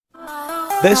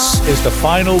This is the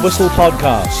Final Whistle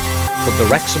podcast from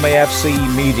the Wrexham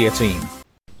AFC media team.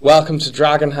 Welcome to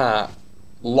Dragonheart.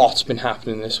 Lots been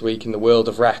happening this week in the world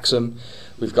of Wrexham.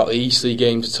 We've got the Eastleigh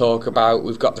game to talk about.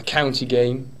 We've got the county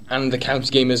game, and the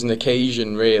county game as an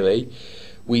occasion, really.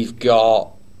 We've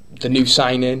got the new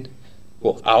signing,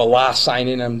 well, our last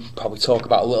signing, and probably talk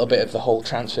about a little bit of the whole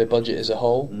transfer budget as a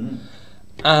whole.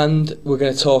 And we're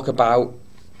going to talk about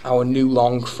our new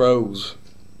long throws.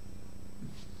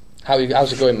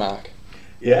 How's it going, Mark?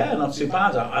 Yeah, not too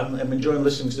bad. I'm enjoying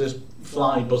listening to this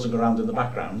fly buzzing around in the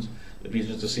background. It'd be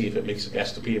interesting to see if it makes a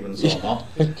guest appearance or not.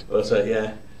 But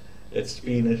yeah, it's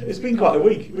been quite a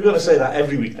week. We're going to say that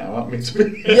every week now, aren't we? To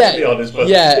be honest, but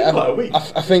it's been quite a week.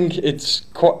 I think it's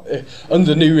quite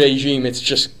under the new regime. It's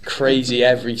just crazy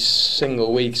every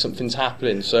single week. Something's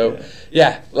happening. So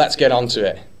yeah, let's get on to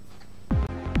it.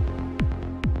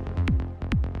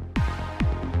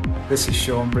 This is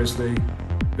Sean Brisley.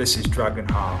 This is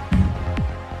Dragonheart.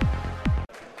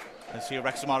 Let's see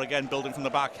Wrexham are again building from the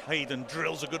back. Hayden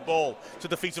drills a good ball to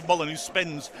the feet of Mullen, who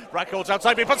spins. Rackhold's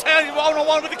outside, but he puts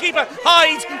 1-on-1 with the keeper.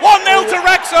 Hyde, 1-0 to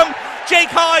Wrexham. Jake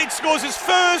Hyde scores his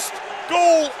first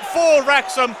goal for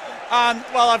Wrexham. And,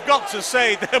 well, I've got to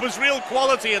say, there was real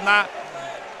quality in that.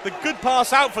 The good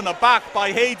pass out from the back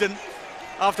by Hayden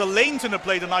after Lainton had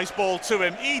played a nice ball to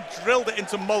him. He drilled it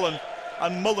into Mullen.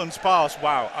 And Mullen's pass,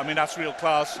 wow, I mean, that's real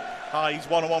class. Hyde's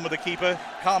 1-on-1 with the keeper,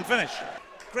 can't finish.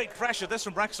 Great pressure, this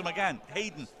from Wrexham again.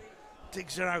 Hayden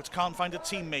digs her out, can't find a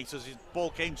teammate as his ball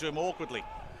came to him awkwardly.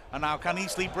 And now can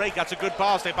Eastleigh break? That's a good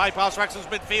pass, they bypass Wrexham's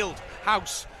midfield.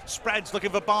 House spreads, looking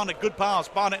for Barnett, good pass.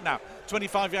 Barnett now,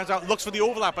 25 yards out, looks for the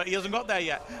overlap, but he hasn't got there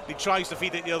yet. He tries to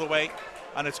feed it the other way,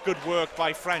 and it's good work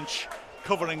by French,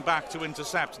 covering back to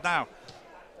intercept. Now,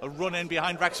 a run in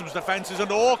behind Wrexham's defence is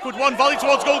an awkward one. Volley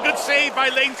towards goal. Good save by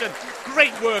Lainton.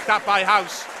 Great work that by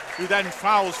House, who then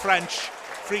fouls French.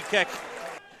 Free kick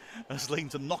as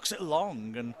Lainton knocks it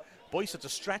long. And Boyce had to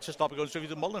stretch to stop it going straight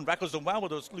to Mullen. Reckles done well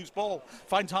with a loose ball.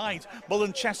 Finds Hyde.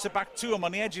 Mullen chests it back to him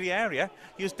on the edge of the area.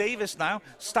 Here's Davis now,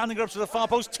 standing up to the far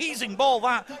post. Teasing ball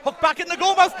that. Hook back in the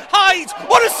goal mouth. Hyde!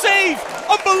 What a save!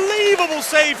 Unbelievable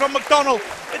save from McDonald.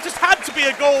 It just had to be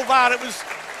a goal that. It was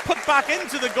put back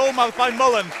into the goal mouth by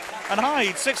Mullen, and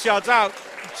Hyde, 6 yards out,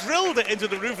 drilled it into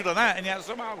the roof of the net, and yet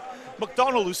somehow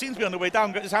McDonald, who seems to be on the way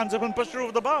down, got his hands up and pushed her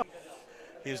over the bar.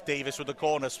 Here's Davis with the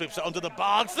corner, sweeps it under the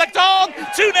bar, flicked on,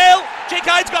 2-0, Jake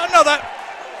Hyde's got another.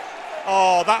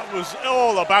 Oh, that was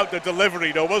all about the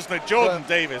delivery though, wasn't it, Jordan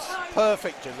Davis?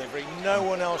 Perfect delivery, no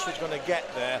one else was going to get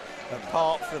there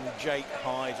apart from Jake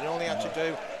Hyde, and all he had to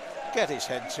do, get his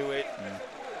head to it,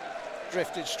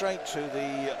 drifted straight to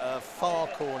the far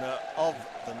corner of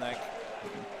the neck,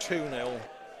 2-0.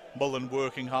 Mullen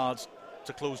working hard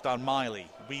to close down Miley,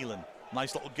 Whelan.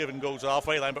 Nice little give and go to the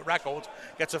halfway line, but Rackholt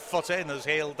gets a foot in as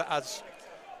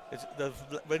the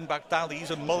wing back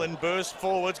dallies, and Mullen bursts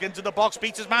forwards, gets into the box,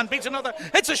 beats his man, beats another,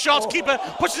 hits a shot, keeper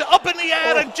pushes it up in the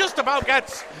air and just about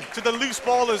gets to the loose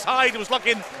ball as Hyde was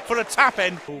looking for a tap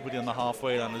in. Nobody on the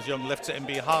halfway line as Young lifts it in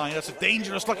behind. That's a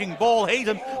dangerous looking ball.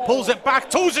 Hayden pulls it back,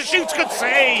 Tozer shoots, good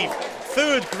save.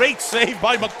 Third great save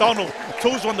by McDonald.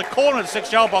 Tozer on the corner of the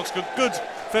 6-yard box, good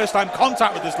first time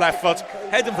contact with his left foot,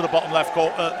 heading for the bottom left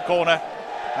corner,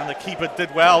 and the keeper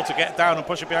did well to get down and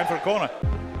push it behind for a corner.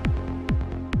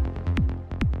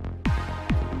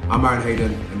 I'm Aaron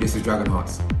Hayden, and this is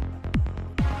Dragonheart.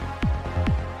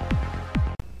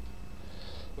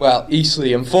 Well,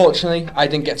 Eastleigh, unfortunately, I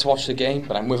didn't get to watch the game,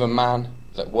 but I'm with a man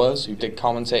who did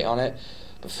commentate on it.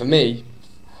 But for me,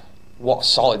 what a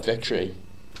solid victory.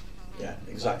 Yeah,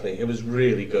 exactly. It was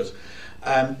really good.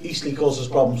 Eastleigh causes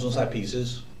problems on set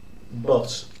pieces,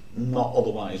 but not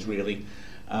otherwise, really.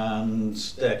 And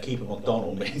their keeper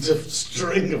McDonald made a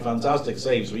string of fantastic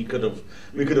saves. We could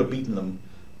have beaten them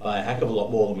by a heck of a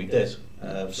lot more than we did.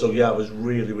 So yeah, I was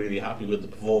really, really happy with the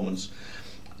performance.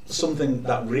 Something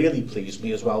that really pleased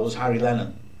me as well was Harry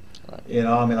Lennon. Right. You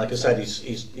know, I mean, like I said,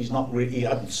 he's not really, he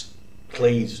hadn't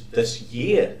played this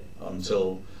year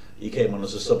until he came on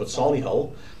as a sub at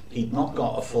Solihull. He'd not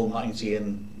got a full 90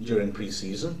 in during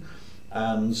pre-season,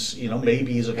 and you know,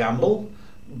 maybe he's a gamble.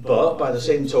 But by the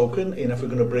same token, you know, if we're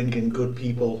going to bring in good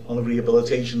people on the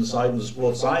rehabilitation side and the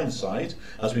sports science side,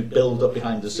 as we build up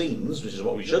behind the scenes, which is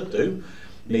what we should do,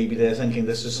 maybe they're thinking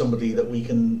this is somebody that we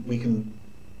can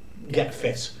get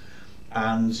fit.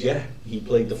 And yeah, he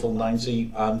played the full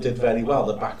 90 and did very well.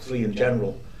 The back three in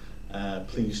general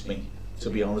pleased me, to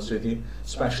be honest with you,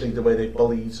 especially the way they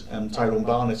bullied Tyrone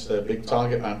Barnett, the big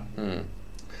target man.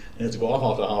 He had to go off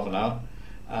after half an hour,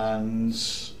 and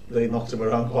they knocked him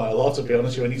around quite a lot, to be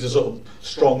honest with you, and he's a sort of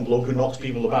strong bloke who knocks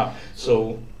people about.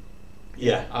 So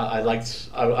Yeah, I liked.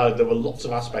 There were lots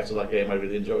of aspects of that game I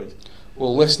really enjoyed.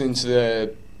 Well, listening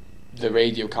to the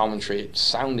radio commentary, it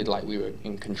sounded like we were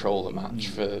in control of the match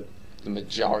for the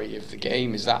majority of the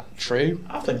game. Is that true?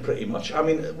 I think pretty much. I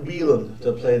mean, Whelan,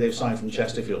 the player they've signed from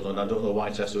Chesterfield, and I don't know why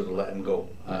Chesterfield would let him go.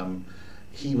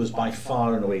 He was by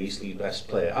far and away Eastleigh's best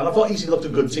player, and I thought Eastleigh looked a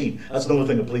good team. That's another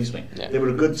thing that pleased me. Yeah. They were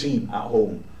a good team at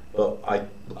home, but I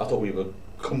thought we were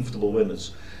comfortable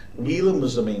winners. Whelan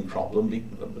was the main problem,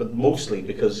 but mostly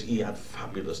because he had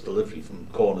fabulous delivery from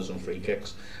corners and free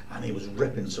kicks, and he was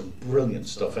ripping some brilliant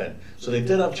stuff in. So they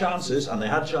did have chances, and they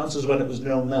had chances when it was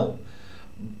 0-0,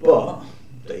 but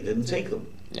they didn't take them.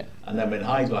 Yeah. And then when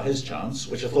Hyde got his chance,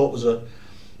 which I thought was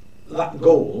that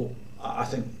goal, I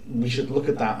think we should look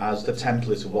at that as the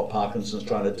template of what Parkinson's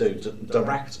trying to do, to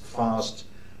direct, fast,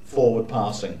 forward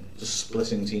passing, just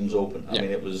splitting teams open. I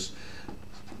mean, it was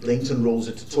Leighton rolls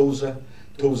it to Tozer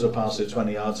passes it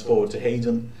 20 yards forward to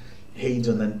Hayden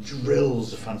then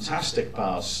drills a fantastic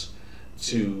pass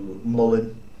to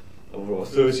Mullin over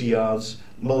 30 yards.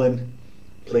 Mullin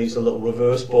plays a little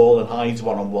reverse ball and Hyde's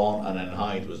one-on-one, and then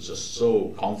Hyde was just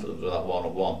so confident with that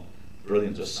one-on-one.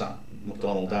 Brilliant, just sat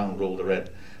McDonald down, rolled her in.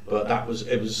 But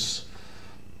it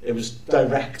was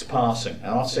direct passing.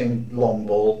 I'm not saying long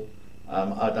ball.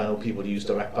 I know people use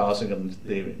direct passing and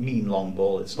they mean long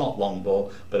ball. It's not long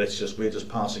ball, but we're just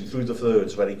passing through the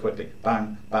thirds very quickly.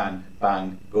 Bang, bang,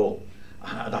 bang, goal.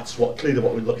 And that's clearly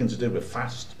what we're looking to do. We're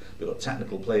fast. We've got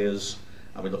technical players,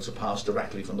 and we look to pass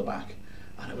directly from the back.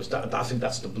 And I think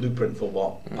that's the blueprint for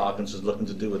what Parkinson's looking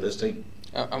to do with this team.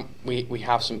 We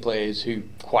have some players who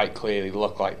quite clearly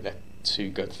look like they're too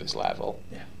good for this level.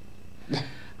 Yeah.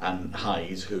 And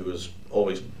Hyde, who has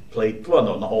always played, well,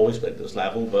 no, not always played at this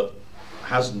level, but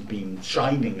hasn't been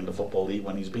shining in the Football League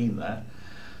when he's been there.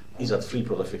 He's had 3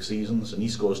 prolific seasons, and he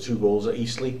scores 2 goals at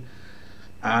Eastleigh.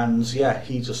 And yeah,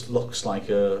 he just looks like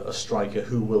a striker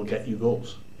who will get you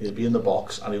goals. He'll be in the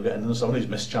box and he'll get in. Some of his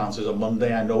missed chances on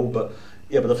Monday, I know, but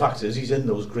the fact is he's in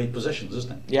those great positions,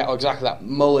 isn't he? Yeah, exactly. That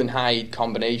Mullin-Hyde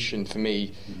combination for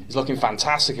me is looking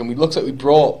fantastic, and we looked like we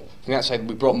brought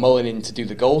Mullin in to do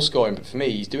the goal scoring, but for me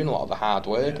he's doing a lot of the hard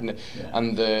work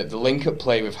and the link-up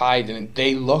play with Hyde, and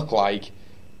they look like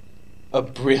a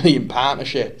brilliant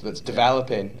partnership that's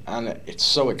developing, and it's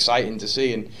so exciting to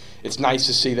see, and it's nice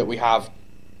to see that we have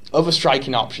other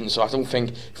striking options. So I don't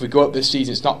think if we go up this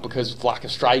season, it's not because of lack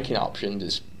of striking options,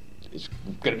 it's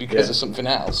going to be because of something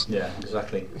else. Yeah,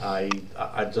 exactly. I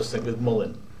just think with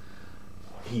Mullin,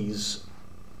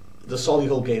 the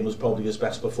Solihull game was probably his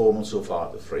best performance so far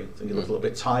at the 3. I think he looked a little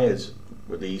bit tired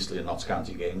with the Eastleigh and Notts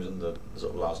County games in the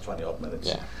sort of last 20 odd minutes.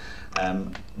 Yeah.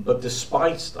 But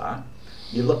despite that,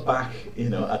 you look back,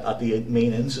 at the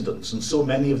main incidents, and so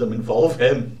many of them involve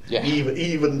him. Yeah.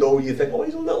 Even though you think,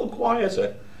 he's a little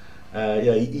quieter.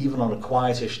 Even on a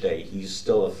quietish day, he's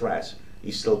still a threat.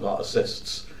 He's still got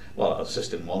assists. Well, an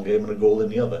assist in one game and a goal in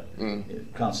the other. You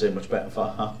can't say much better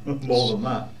for more than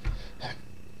that.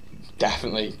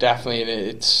 Definitely, and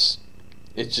it's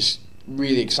just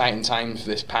really exciting times for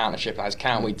this partnership. I just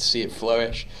can't wait to see it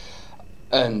flourish.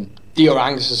 And Dio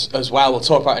Angus as well. We'll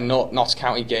talk about a Notts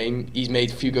County game. He's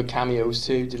made a few good cameos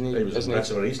too, didn't he? He was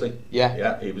impressive at Eastleigh.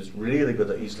 Yeah, he was really good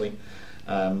at Eastleigh.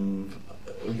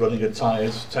 Running at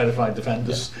terrified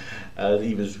defenders.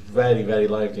 He was very, very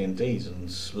lively indeed, and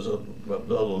was a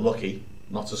little unlucky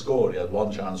not to score. He had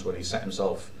one chance where he set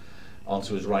himself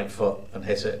onto his right foot and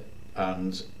hit it,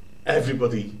 and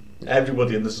everybody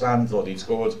in the stand thought he'd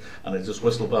scored, and it just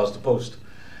whistled past the post.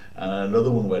 And another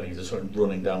one where he just went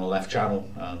running down the left channel,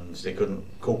 and they couldn't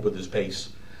cope with his pace.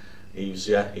 He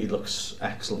looks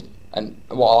excellent. And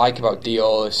what I like about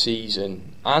Dio this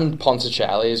season, and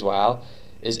Ponticelli as well,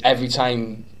 is every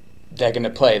time they're going to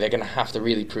play, they're going to have to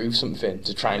really prove something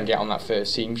to try and get on that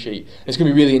first team sheet. It's going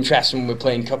to be really interesting when we're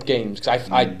playing cup games,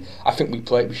 because I think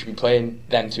we should be playing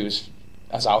them two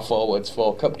as our forwards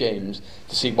for cup games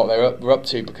to see what we're up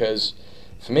to, because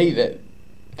for me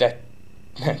that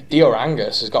Dio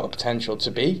Angus has got the potential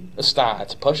to be a starter,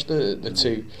 to push the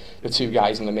two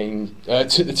guys in the main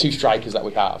the two strikers that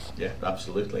we have. Yeah,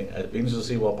 absolutely. It'd be interesting to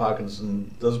see what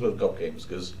Parkinson does with cup games,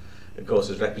 because of course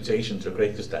his reputation to a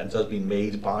great extent has been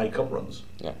made by cup runs.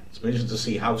 Yeah. It's been interesting to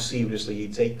see how seriously he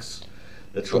takes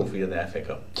the trophy in the FA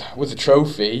Cup. With the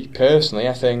trophy, personally,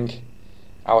 I think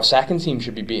our second team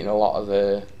should be beating a lot of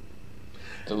the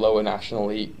lower National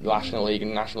League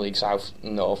and National League South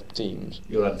and North teams.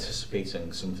 You're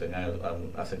anticipating something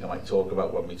I think I might talk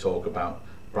about when we talk about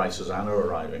Bryce Susanna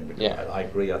arriving, because I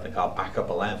agree. I think our backup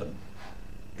 11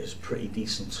 is pretty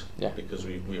decent, because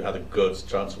we've had a good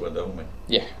transfer window, haven't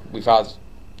we? Yeah, we've had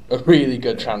a really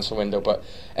good transfer window. But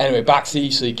anyway, back to the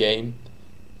Eastleigh game.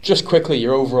 Just quickly,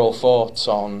 your overall thoughts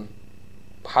on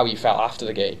how you felt after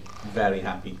the game? Very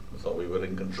happy. I thought we were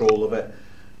in control of it.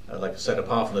 Like I said,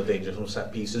 apart from the danger from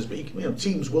set pieces, but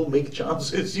teams will make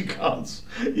chances. You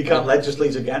can't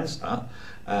legislate against that.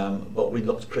 But we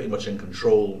looked pretty much in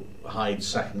control. Hyde's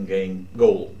second game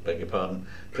goal, beg your pardon,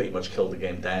 pretty much killed the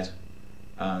game dead.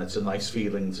 And it's a nice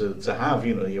feeling to have.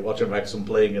 You're watching Wrexham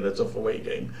playing in a tough away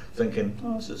game, thinking,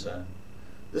 "Oh,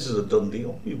 this is a done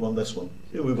deal. You won this one.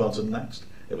 You move on to the next."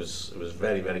 It was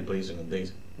very, very pleasing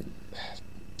indeed.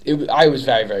 I was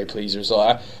very, very pleased as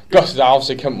well. Gutted I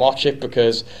obviously couldn't watch it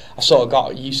because I sort of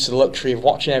got used to the luxury of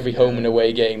watching every home and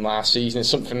away game last season. It's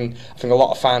something I think a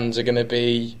lot of fans are going to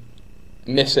be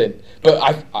missing.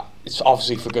 But it's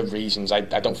obviously for good reasons. I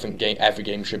don't think every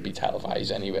game should be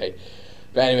televised anyway.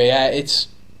 But anyway, it's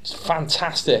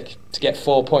fantastic to get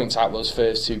 4 points out of those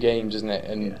first 2 games, isn't it?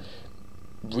 And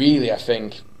really, I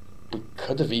think we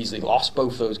could have easily lost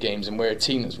both those games, and we're a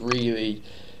team that's really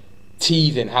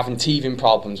having teething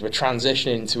problems. We're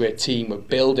transitioning into a team, we're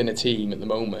building a team at the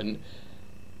moment,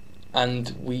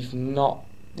 and we've not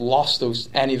lost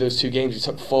any of those 2 games. We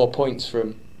took 4 points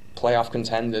from playoff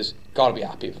contenders. Got to be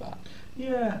happy with that.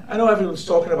 Yeah, I know everyone's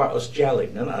talking about us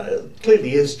gelling, and it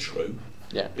clearly is true.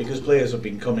 Yeah. Because players have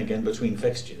been coming in between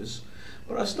fixtures,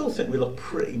 but I still think we look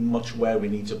pretty much where we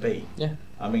need to be. Yeah.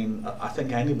 I mean, I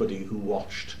think anybody who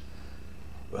watched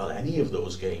any of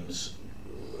those games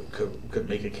could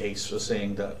make a case for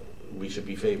saying that we should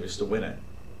be favourites to win it.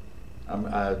 I'm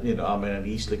in an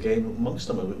Easter game amongst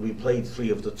them. We played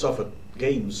 3 of the tougher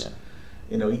games.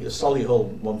 Yeah.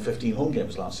 Solihull won 15 home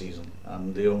games last season,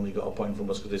 and they only got a point from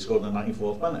us because they scored in the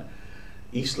 94th minute.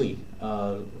 Eastleigh,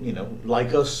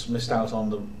 like us, missed out on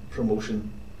the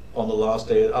promotion on the last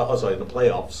day. The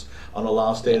playoffs on the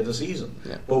last day of the season.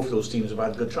 Yeah. Both those teams have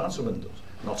had good transfer windows.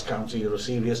 Notts County are a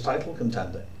serious title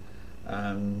contender,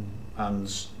 and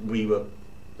we were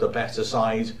the better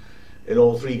side in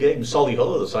all 3 games.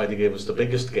 Solihull are the side who gave us the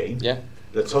biggest game,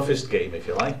 the toughest game, if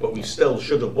you like, but we still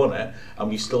should have won it, and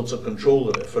we still took control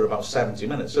of it for about 70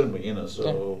 minutes, didn't we? I'm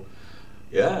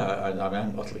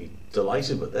utterly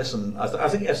delighted with this, and I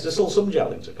think yes, there's still some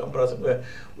gelling to come, but I think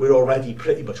we're already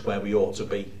pretty much where we ought to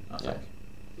be. I think.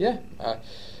 Yeah,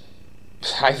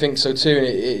 I think so too.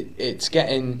 And it's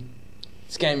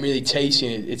getting really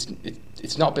tasty.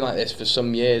 It's not been like this for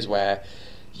some years where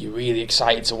you're really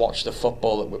excited to watch the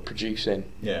football that we're producing.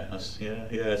 It's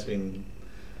been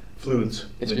fluent.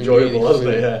 It's enjoyable, really hasn't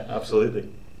it? Yeah, absolutely.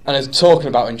 And as talking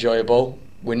about enjoyable,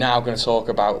 we're now going to talk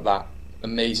about that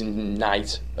amazing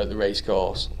night at the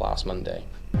racecourse last Monday.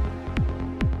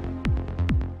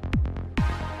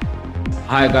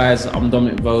 Hi guys, I'm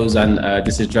Dominic Vose and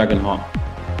this is Dragonheart.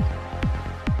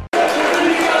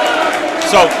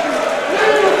 So,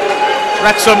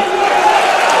 Wrexham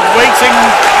waiting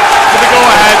for the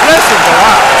go-ahead. Listen to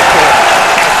that.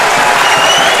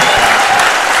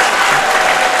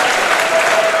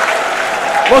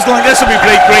 Wasn't like this when we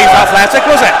played Graves Athletic,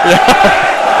 was it? Yeah.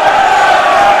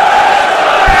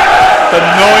 The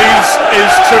noise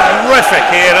is terrific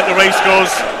here at the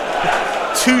racecourse.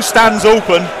 2 stands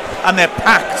open and they're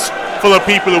packed full of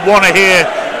people who want to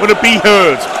be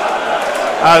heard.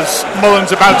 As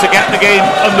Mullen's about to get the game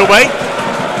underway,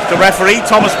 the referee,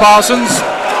 Thomas Parsons,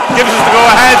 gives us the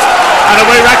go-ahead, and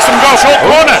away Wrexham go. Short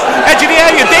corner, edge of the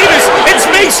area, Davis, in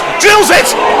space, drills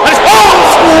it, and it's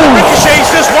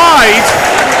ricochets just wide.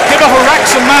 Give off a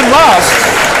Wrexham man last.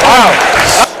 Wow.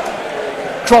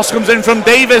 Cross comes in from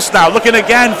Davis now, looking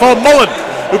again for Mullen,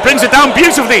 who brings it down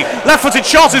beautifully. Left-footed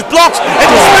shot is blocked.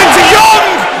 It'll spin to Young,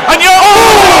 and Young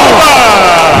over.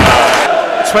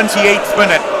 28th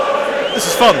minute. This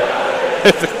is fun.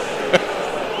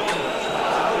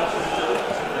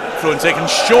 Throw and taken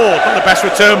short, not the best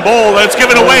return ball. It's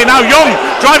given away now. Young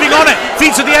driving on it,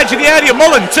 feet to the edge of the area.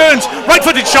 Mullen turns,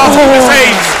 right-footed shot,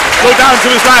 saves. Go down to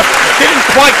his left. Didn't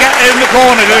quite get in the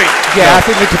corner, did he? Yeah, I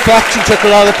think the deflection took a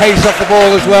lot of the pace off the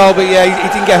ball as well, but yeah, he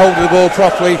didn't get hold of the ball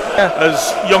properly.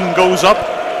 As Young goes up,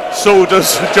 so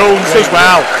does Jones as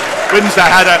well. Wins the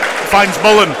header, finds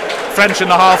Mullen, French in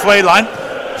the halfway line.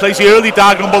 Plays the early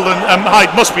diagonal, Mullen,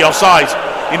 Hyde must be offside.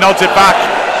 He nods it back,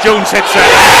 Jones hits it.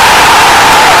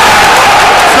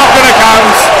 It's not going to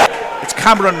count. It's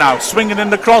Cameron now, swinging in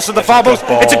the cross of the far post.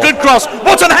 It's a good cross.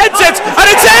 Whatson heads it, and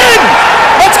it's in!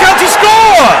 Notts County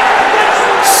score!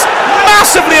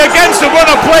 Massively against the run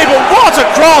of play, but what a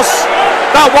cross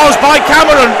that was by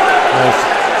Cameron.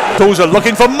 Tozer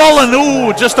looking for Mullen. Ooh,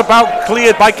 just about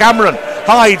cleared by Cameron.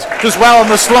 Hyde does well on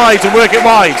the slide to work it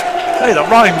wide. Hey, that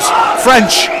rhymes.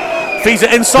 French feeds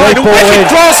it inside. Ooh, wicked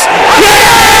cross.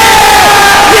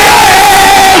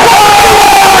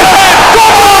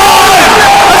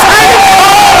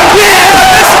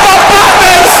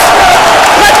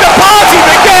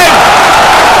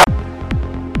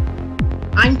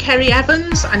 Kerry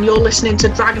Evans and you're listening to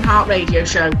Dragonheart Radio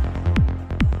Show.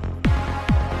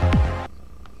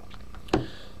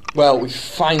 Well, we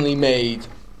finally made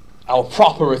our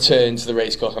proper return to the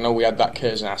racecourse. I know we had that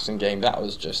Curzon Aston game. That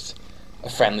was just a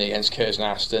friendly against Curzon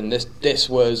Aston. This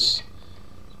was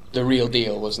the real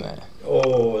deal, wasn't it?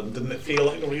 Oh, didn't it feel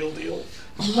like a real deal?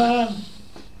 Man.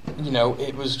 You know,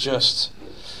 it was just...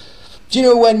 Do you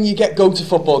know when you go to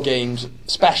football games,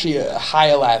 especially at a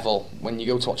higher level, when you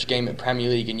go to watch a game at Premier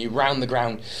League and you're round the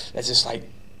ground, there's this like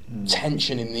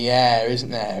tension in the air, isn't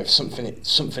there? If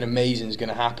something amazing is going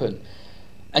to happen.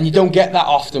 And you don't get that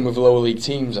often with lower league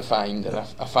teams, I find. And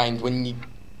I find when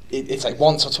it's like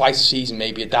once or twice a season,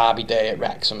 maybe a derby day at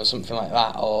Wrexham or something like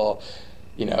that, or,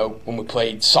 you know, when we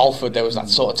played Salford, there was that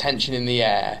sort of tension in the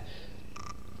air.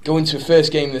 Going to a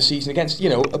first game of the season against, you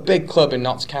know, a big club in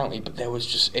Notts County, but there was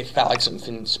just, it felt like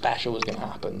something special was going to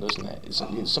happen, doesn't it?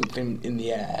 It's something in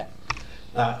the air.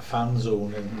 That fan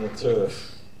zone in the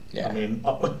turf. Yeah. I mean,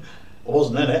 I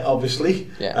wasn't in it, obviously,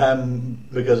 yeah.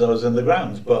 Because I was in the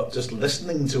ground, but just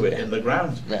listening to it in the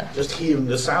ground, just hearing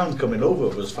the sound coming over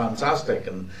was fantastic,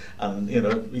 and you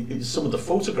know, some of the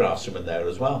photographs from in there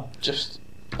as well. Just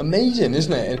amazing,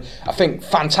 isn't it? And I think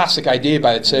fantastic idea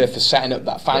by the turf for setting up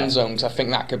that fan zone, because I think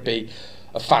that could be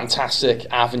a fantastic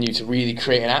avenue to really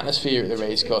create an atmosphere at the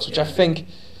racecourse, which I think,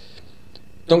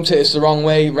 don't take this the wrong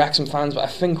way, Wrexham fans, but I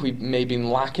think we've maybe been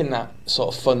lacking that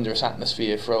sort of thunderous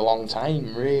atmosphere for a long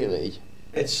time, really.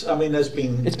 It's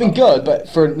been good, but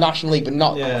for National League, but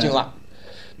not doing like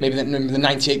maybe the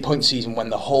 98 point season when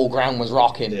the whole ground was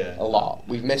rocking a lot.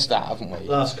 We've missed that, haven't we?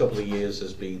 The last couple of years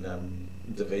has been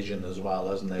division as well,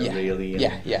 hasn't there? Really,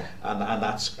 and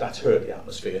that's hurt the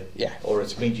atmosphere. Yeah, or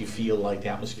it's made you feel like the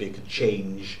atmosphere could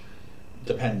change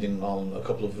depending on a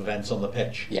couple of events on the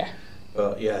pitch. Yeah.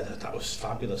 But yeah, that was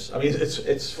fabulous. I mean,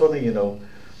 it's funny, you know.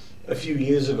 A few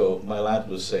years ago, my lad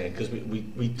was saying, because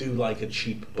we do like a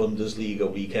cheap Bundesliga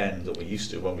weekend, that we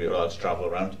used to when we were allowed to travel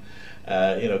around.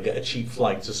 You know, get a cheap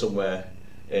flight to somewhere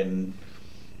in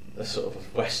the sort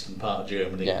of western part of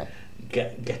Germany. Yeah.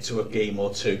 Get to a game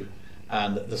or two,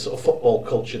 and the sort of football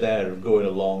culture there of going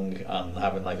along and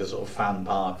having like a sort of fan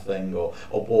park thing, or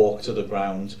a walk to the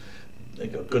ground. They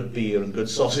got good beer and good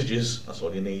sausages. That's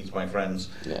all you need, my friends.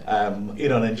 Yeah. You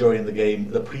know, and enjoying the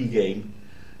game, the pre-game.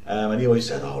 And he always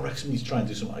said, "Oh, Wrexham needs to try and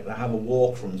do something like that. Have a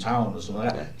walk from town or something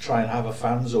like that. Try and have a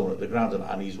fan zone at the ground."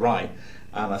 And he's right.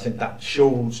 And I think that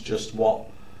shows just what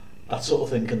that sort of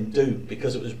thing can do,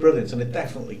 because it was brilliant, and it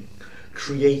definitely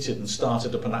created and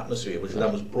started up an atmosphere which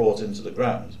then was brought into the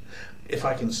ground. If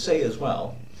I can say as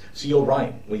well, so you're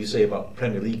right when you say about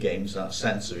Premier League games, that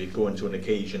sense of you going to an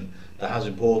occasion that has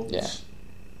importance. Yeah.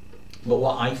 But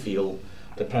what I feel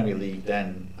the Premier League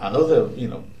then, and other, you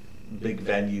know, big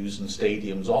venues and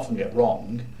stadiums often get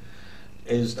wrong,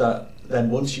 is that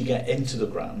then once you get into the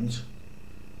ground,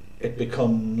 it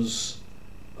becomes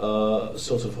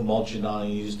sort of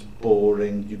homogenised,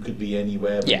 boring, you could be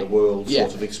anywhere in the world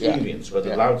sort of experience, where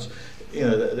the loud, you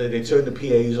know, they turn the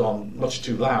PAs on much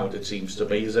too loud, it seems to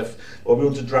be, as if, well, we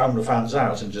want to drown the fans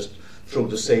out and just throw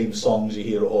the same songs you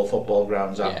hear at all football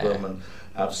grounds at them, and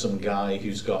have some guy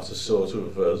who's got a sort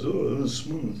of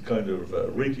smooth kind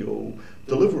of radio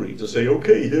delivery to say,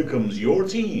 okay, here comes your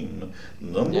team,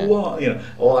 number one, you know,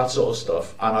 all that sort of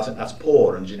stuff. And I think that's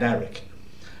poor and generic.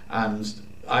 And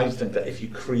I think that if you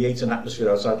create an atmosphere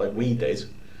outside like we did,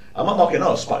 I'm not knocking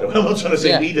us, by the way, I'm not trying to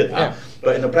say we did that,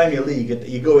 but in the Premier League,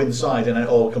 you go inside and it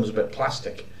all becomes a bit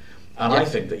plastic. And I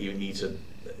think that you need to,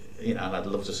 you know, and I'd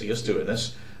love to see us doing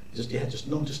this,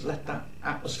 just let that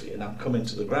atmosphere now come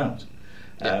into the ground.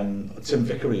 Tim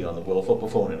Vickery on the World Football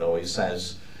Phone always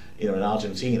says, you know, in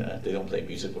Argentina they don't play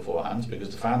music beforehand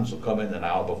because the fans will come in an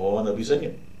hour before and they'll be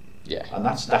singing. Yeah. And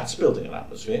that's building an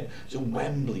atmosphere. So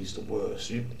Wembley's the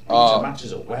worst.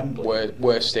 Matches at Wembley.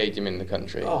 Worst stadium in the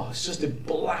country. Oh, it's just a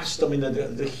blast. I mean,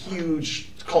 the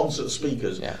huge concert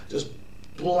speakers just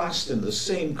blasting the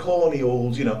same corny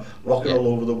old, you know, rocking all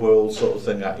over the world sort of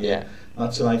thing at you. Yeah.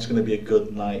 And tonight's going to be a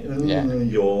good night.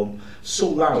 Yawn. So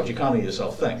loud you can't hear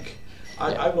yourself think.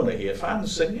 I want to hear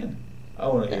fans singing. I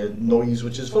want to hear noise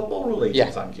which is football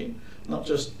related, thank you. Not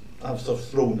just have stuff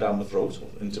thrown down the throat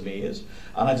into my ears.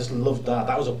 And I just loved that.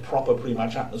 That was a proper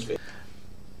pre-match atmosphere.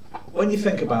 When you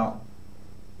think about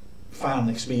fan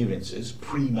experiences,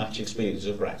 pre-match experiences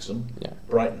of Wrexham,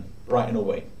 Brighton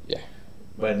away. Yeah.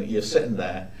 When you're sitting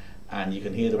there and you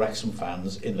can hear the Wrexham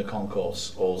fans in the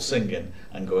concourse all singing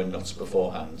and going nuts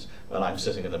beforehand, when I'm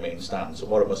sitting in the main stand, so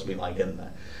what it must have been like in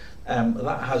there.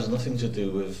 That has nothing to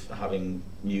do with having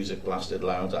music blasted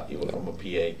loud at you from a PA.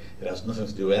 It has nothing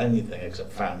to do with anything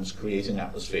except fans creating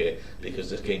atmosphere because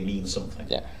this game means something.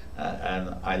 Yeah.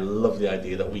 And I love the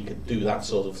idea that we could do that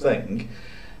sort of thing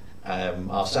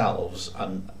ourselves,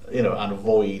 and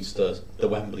avoid the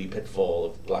Wembley pitfall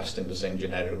of blasting the same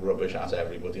generic rubbish at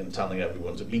everybody and telling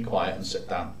everyone to be quiet and sit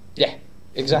down. Yeah,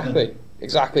 exactly.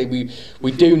 Exactly.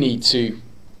 We do need to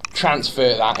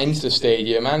transfer that into the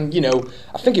stadium, and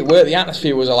I think it worked. The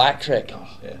atmosphere was electric. Oh,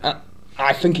 yeah. And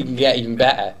I think it can get even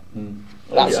better.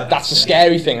 That's the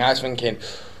scary thing. I was thinking,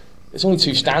 there's only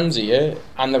 2 stands here,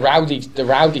 and the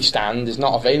rowdy stand is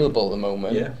not available at the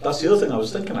moment. Yeah, that's the other thing I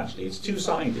was thinking actually. It's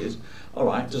 2-sided. All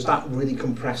right, does that really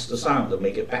compress the sound and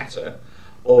make it better,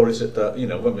 or is it that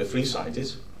when we're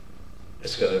 3-sided,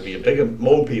 it's going to be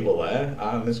more people there,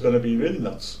 and it's going to be really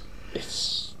nuts?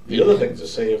 The other thing to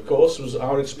say, of course, was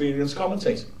our experience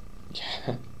commentating.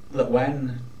 Yeah. That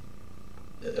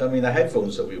the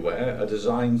headphones that we wear are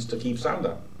designed to keep sound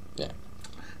out. Yeah.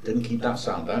 Didn't keep that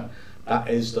sound out. That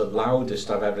is the loudest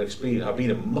I've ever experienced. I've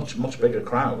been in much, much bigger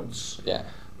crowds. Yeah.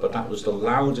 But that was the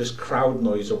loudest crowd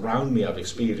noise around me I've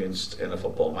experienced in a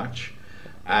football match.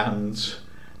 And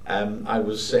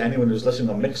anyone who's listening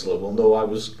on Mixler will know I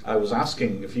was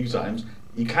asking a few times,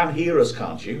 you can hear us,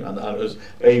 can't you? And it was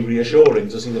very reassuring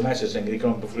to see the message saying it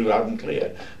come through loud and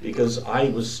clear, because I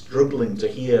was struggling to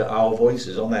hear our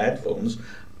voices on the headphones,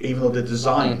 even though they're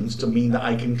designed to mean that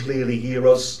I can clearly hear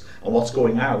us and what's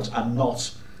going out and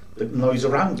not the noise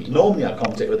around me. Normally I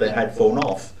commentate with the headphone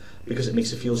off because it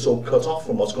makes you feel so cut off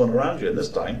from what's going around you, and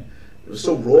this time it was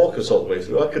so raucous all the way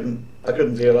through I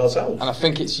couldn't hear ourselves. And I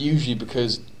think it's usually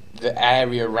because the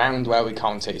area around where we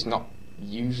commentate is not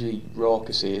usually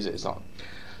raucous, is it? It's not.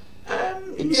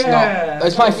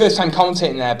 It's my first time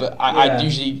commentating there, but I'd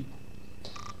usually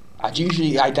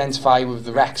identify with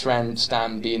the Wrexham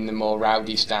stand being the more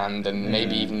rowdy stand, and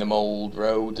maybe even the Mould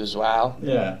Road as well.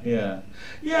 Yeah,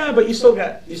 but you still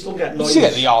get noise. You still get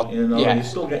the odd. You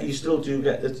still do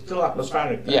get. It's still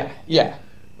atmospheric there. Yeah.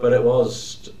 But it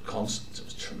was constant. It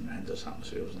was tremendous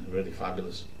atmosphere, wasn't it? Really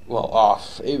fabulous. Well,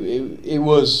 it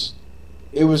was.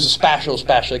 It was a special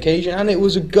occasion, and it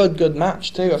was a good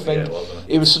match too. I think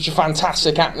it was such a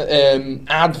fantastic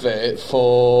advert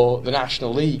for the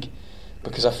National League,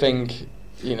 because I think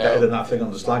better than that thing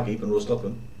on the slag heap in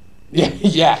Rostocklin.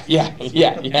 Yeah,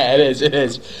 it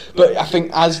is. But I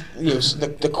think as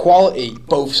the quality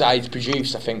both sides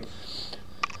produced, I think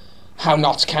how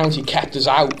Notts County kept us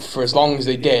out for as long as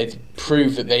they did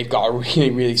proved that they've got a really,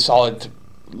 really solid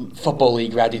Football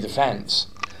League ready defence.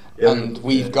 And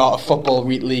we've got a Football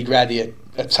League ready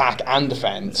attack and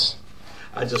defence.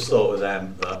 I just thought with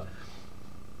them that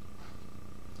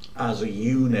as a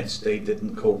unit they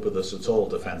didn't cope with us at all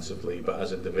defensively, but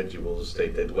as individuals they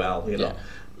did well.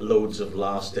 Loads of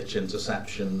last ditch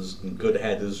interceptions and good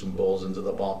headers and balls into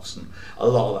the box, and a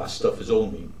lot of that stuff is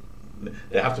only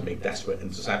they have to make desperate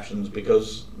interceptions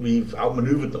because we've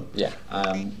outmanoeuvred them.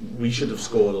 We should have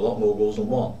scored a lot more goals than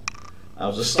one. I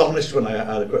was astonished when I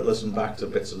had a quick listen back to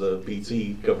bits of the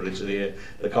BT coverage of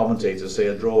the commentators say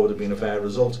a draw would have been a fair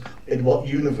result. In what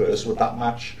universe would that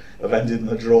match have ended in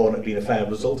a draw and it been a fair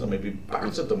result and maybe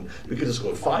battered them? We could have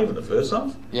scored 5 in the first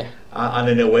half. And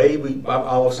in a way we have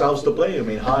ourselves to blame. I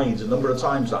mean, Hyde, a number of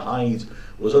times that Hyde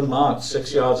was unmarked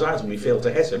 6 yards out and we failed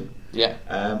to hit him.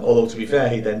 Although to be fair,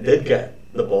 he then did get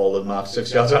the ball and marked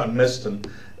 6 yards out and missed, and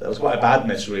that was quite a bad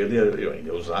miss really. He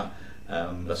knows that.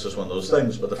 That's just one of those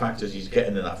things, but the fact is he's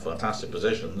getting in that fantastic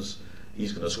positions,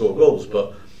 he's going to score goals.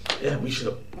 But we should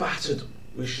have battered them.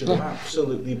 We should have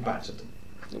absolutely battered them.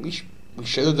 We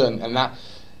should have done, and that.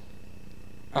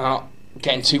 I'm not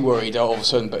getting too worried all of a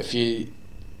sudden, but if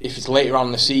it's later on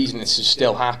in the season this is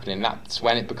still happening, that's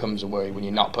when it becomes a worry, when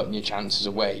you're not putting your chances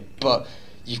away. But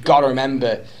you've got to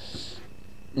remember,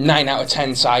 9 out of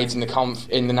 10 sides in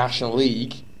the National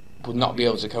League would not be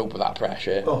able to cope with that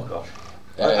pressure. Oh gosh.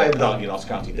 I would argue Notts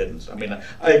County didn't. I mean,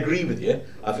 I agree with you.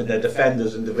 I think their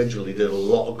defenders individually did a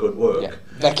lot of good work.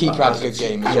 Their keeper had a good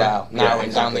game as well,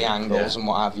 narrowing down the angles and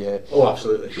what have you. Oh,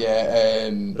 absolutely.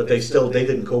 But they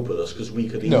didn't cope with us because we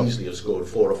could easily have scored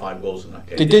 4 or 5 goals in that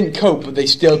game. They didn't cope, but they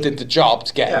still did the job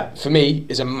to get. For me,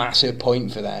 is a massive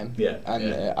point for them.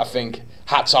 I think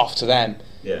hats off to them.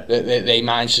 They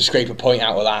managed to scrape a point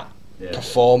out of that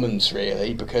performance,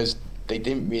 really, because they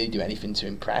didn't really do anything to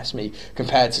impress me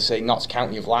compared to, say, Notts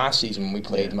County of last season when we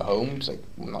played them at home. It's like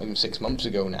not even 6 months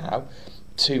ago now.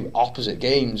 2 opposite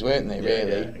games, weren't they,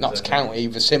 really? Exactly. Notts County,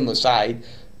 with a similar side,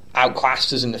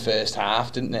 outclassed us in the first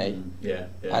half, didn't they?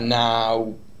 And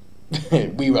now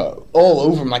we were all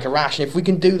over him like a rash. And if we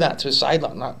can do that to a side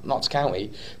like Notts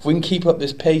County, if we can keep up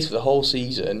this pace for the whole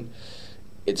season,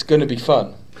 it's going to be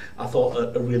fun. I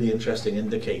thought a really interesting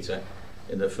indicator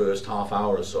in the first half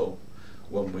hour or so,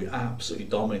 when we absolutely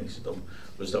dominated them,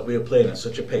 was that we were playing at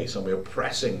such a pace and we were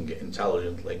pressing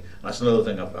intelligently. And that's another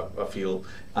thing I feel,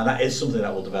 and that is something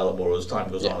that will develop more as time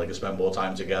goes on. They can spend more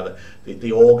time together.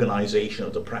 The organisation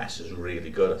of the press is really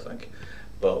good, I think.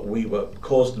 But we were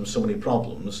causing them so many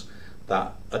problems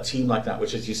that a team like that,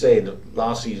 which, as you say,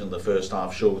 last season, the first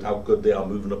half showed how good they are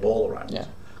moving the ball around.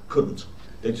 Couldn't.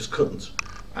 They just couldn't.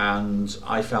 And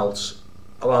I felt,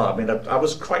 well, I mean, I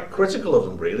was quite critical of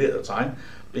them really at the time,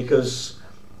 because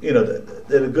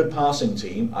they're a good passing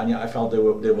team, and yet I felt they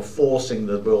were forcing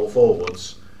the ball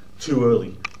forwards too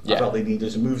early. I felt they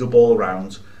needed to move the ball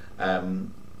around,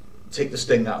 take the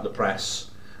sting out of the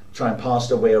press, try and pass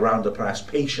their way around the press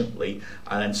patiently,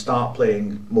 and then start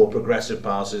playing more progressive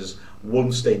passes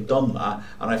once they'd done that.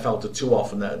 And I felt that too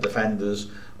often that defenders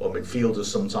or midfielders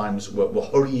sometimes were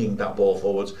hurrying that ball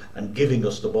forwards and giving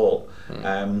us the ball.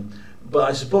 But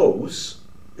I suppose,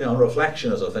 on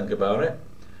reflection as I think about it,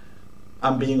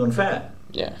 I'm being unfair.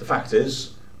 The fact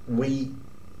is, we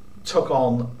took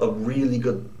on a really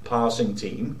good passing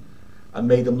team and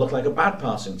made them look like a bad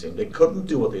passing team. They couldn't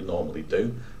do what they normally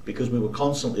do because we were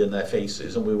constantly in their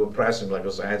faces and we were pressing, like I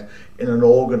said, in an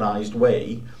organised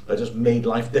way that just made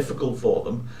life difficult for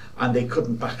them, and they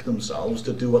couldn't back themselves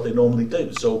to do what they normally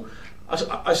do. So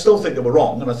I still think they were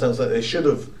wrong, and I think that they should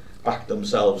have backed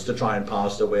themselves to try and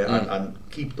pass their way and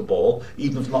keep the ball,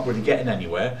 even if not really getting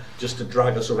anywhere, just to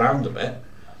drag us around a bit.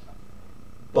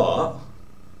 But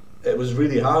it was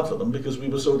really hard for them because we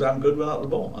were so damn good without the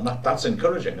ball, and that's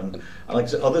encouraging. And like I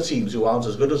said, other teams who aren't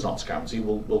as good as Notts County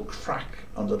will crack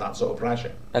under that sort of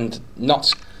pressure. And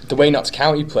the way Notts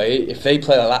County play, if they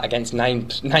play like that against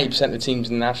 90% of the teams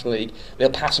in the National League, they'll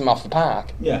pass them off the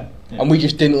park. And we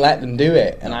just didn't let them do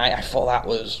it, and I thought that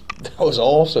was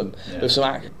awesome.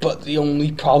 But the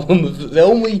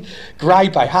only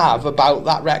gripe I have about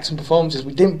that Wrexham performance is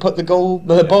we didn't put the ball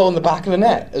in the back of the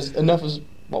net enough as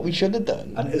what we should have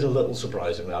done. And it is a little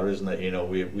surprising there, isn't it?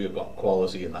 We've got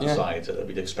quality in that side that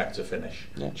we'd expect to finish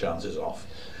chances off.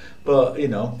 But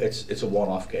it's a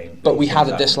one-off game. But we had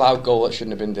a disallowed goal that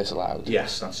shouldn't have been disallowed.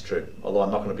 Yes, that's true. Although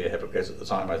I'm not going to be a hypocrite. At the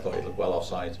time I thought he looked well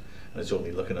offside, and it's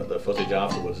only looking at the footage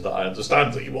afterwards that I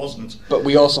understand that he wasn't. But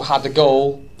we also had a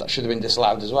goal that should have been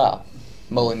disallowed as well.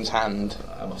 Mullins' hand.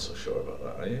 I'm not so sure about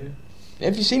that, are you?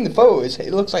 Have you seen the photo?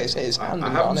 It looks like it's hit his hand.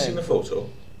 I haven't seen the photo,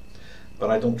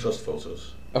 but I don't trust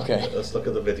photos. Okay. Let's look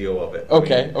at the video of it.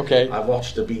 Okay. I've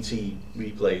watched the BT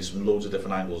replays from loads of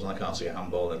different angles, and I can't see a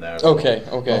handball in there. Okay.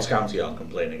 Notts County aren't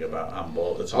complaining about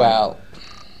handball at the time. Well,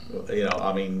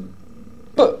 I mean,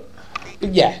 but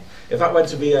yeah, if that went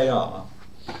to VAR,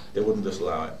 they wouldn't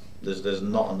disallow it. There's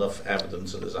not enough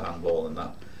evidence that there's a handball in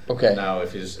that. Okay. Now,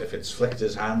 if it's flicked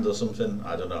his hand or something,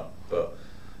 I don't know, but.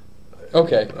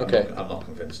 Okay. I'm not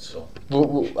convinced. So.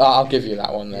 I'll give you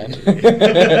that one then.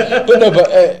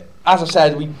 But as I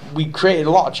said, we created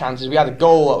a lot of chances. We had a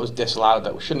goal that was disallowed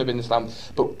that shouldn't have been disallowed.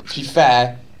 But to be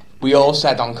fair, we all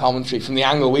said on commentary, from the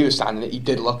angle we were standing at, he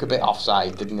did look a bit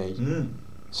offside, didn't he?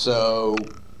 So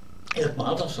he looked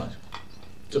mild offside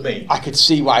to me. I could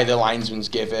see why the linesmen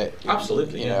give it.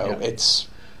 Absolutely, it's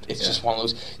just one of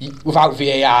those. Without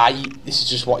VAR, this is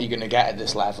just what you're going to get at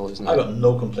this level, isn't it? I've got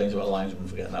no complaints about linesmen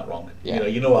for getting that wrong.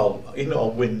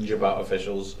 I'll whinge about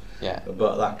officials.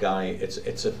 But that guy,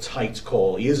 it's a tight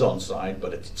call. He is onside,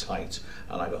 but it's tight,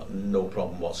 and I got no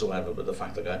problem whatsoever with the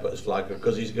fact the guy put his flag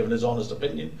because he's given his honest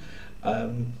opinion.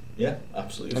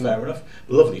 Absolutely fair enough.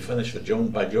 Lovely finish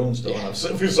by Jones though, and I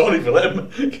feel sorry for him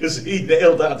because he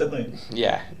nailed that, didn't he?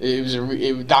 Yeah,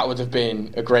 that would have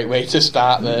been a great way to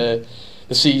start the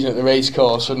season at the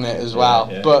racecourse, wouldn't it, as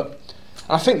well? But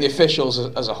I think the officials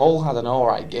as a whole had an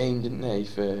alright game, didn't they?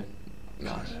 I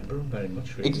can't remember very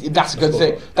much. Really. That's a good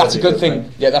thing. That's a good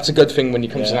thing. Yeah, that's a good thing when you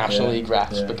come to National League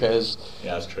refs because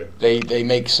that's true. They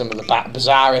make some of the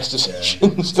bizarrest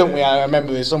decisions, don't we? I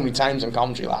remember there's so many times in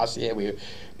commentary last year we were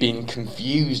being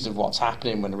confused of what's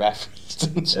happening when the referee's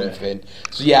done something.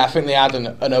 So I think they had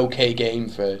an okay game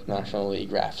for National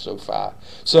League refs so far.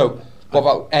 So what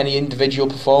about any individual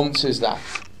performances that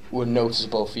were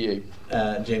noticeable for you?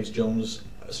 James Jones,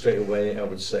 straight away I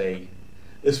would say.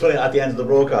 It's funny, at the end of the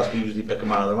broadcast we usually pick a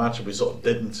man of the match, and we sort of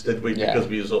didn't, did we? Because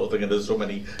we were sort of thinking there's so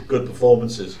many good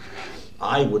performances.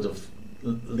 I would have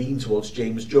leaned towards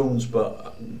James Jones,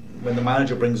 but when the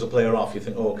manager brings a player off, you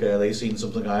think, okay, they've seen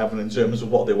something I haven't in terms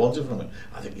of what they wanted from him.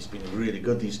 I think he's been really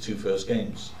good these two first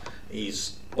games.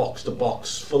 He's box to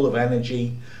box, full of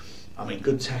energy. I mean,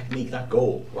 good technique, that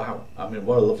goal. Wow. I mean,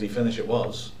 what a lovely finish it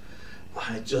was.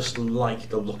 I just like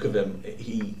the look of him.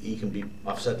 He can be,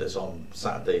 I've said this on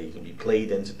Saturday, he can be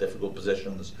played into difficult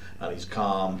positions and he's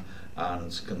calm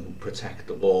and can protect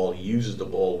the ball. He uses the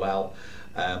ball well.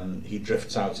 He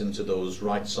drifts out into those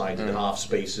right-sided half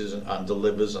spaces and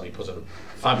delivers, and he puts a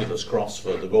fabulous cross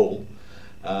for the goal.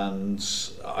 And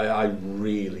I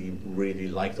really, really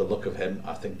like the look of him.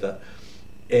 I think that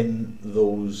in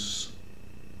those...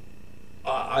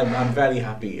 I'm very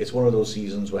happy. It's one of those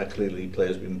seasons where clearly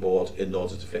players have been bought in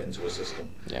order to fit into a system.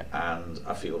 Yeah. And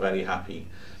I feel very happy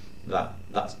that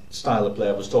that style of play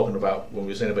I was talking about when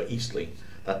we were saying about Eastleigh,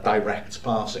 that direct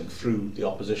passing through the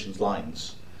opposition's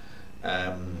lines,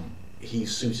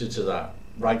 he's suited to that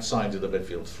right side of the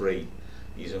midfield three.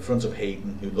 He's in front of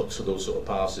Hayden, who looks for those sort of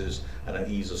passes, and then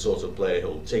he's the sort of player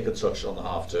who'll take a touch on the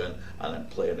half turn and then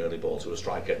play an early ball to a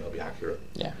striker and it'll be accurate.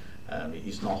 Yeah.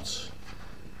 He's not...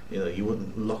 You know, you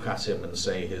wouldn't look at him and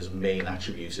say his main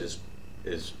attribute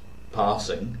is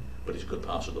passing, but he's a good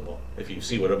passer of the ball, if you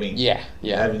see what I mean. Yeah,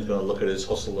 yeah. Everyone's going to look at his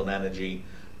hustle and energy,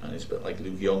 and he's a bit like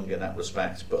Luke Young in that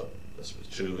respect, but that's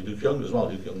true with Luke Young as well.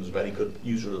 Luke Young is a very good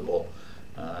user of the ball,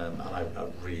 and I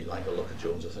really like the look of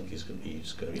Jones. I think he's going to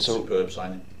be a superb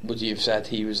signing. Would you have said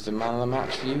he was the man of the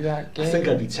match for you that game? I think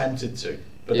I'd be tempted to,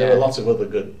 but there were lots of other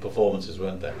good performances,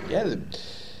 weren't there? Yeah,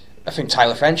 I think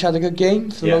Tyler French had a good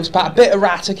game for the most part. A bit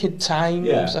erratic at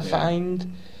times, I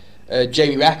find.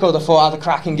 Jamie Record, I thought, had a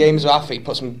cracking game as well. I think he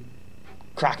put some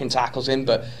cracking tackles in,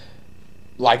 but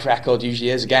like Record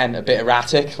usually is, again, a bit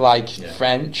erratic, like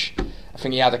French. I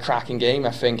think he had a cracking game.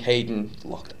 I think Hayden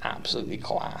looked absolutely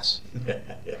class.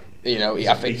 You know,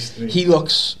 I think he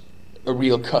looks a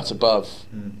real cut above.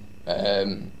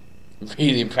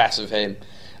 Really impressive, him.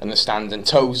 And the standing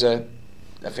Tozer,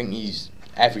 I think he's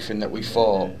everything that we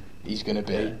thought he's going to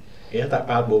be. Yeah. He had that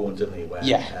bad moment, didn't he, where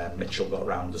Mitchell got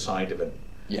round the side of him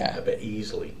a bit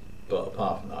easily. But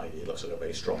apart from that, he looks like a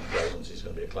very strong presence. He's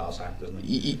going to be a class act, isn't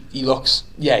he? He looks,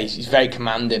 he's very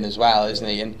commanding as well, isn't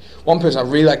he? And one person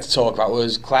I'd really like to talk about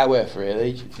was Cleworth,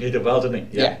 really. He did well,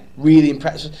 didn't he? Yeah, really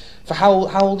impressive. For how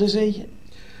old is he?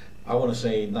 I want to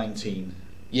say 19.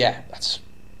 Yeah, that's...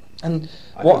 And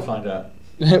I can find out.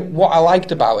 What I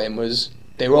liked about him was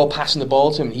they were all passing the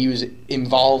ball to him. He was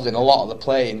involved in a lot of the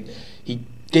play, and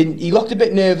he looked a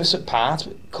bit nervous at parts,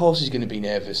 but of course he's going to be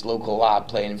nervous, local lad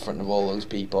playing in front of all those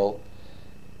people.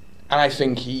 And I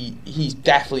think he's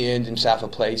definitely earned himself a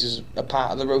place as a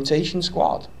part of the rotation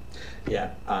squad.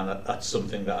 Yeah, and that's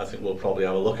something that I think we'll probably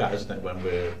have a look at, isn't it, when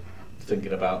we're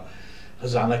thinking about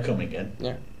Hosanna coming in.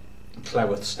 Yeah.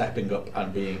 Cleworth stepping up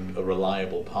and being a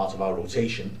reliable part of our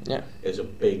rotation is a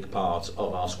big part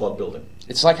of our squad building.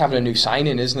 It's like having a new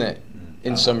signing, isn't it,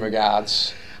 in some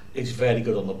regards? He's very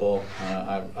good on the ball.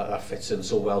 That fits in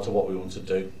so well to what we want to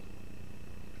do.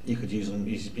 You could use him.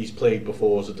 He's played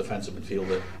before as a defensive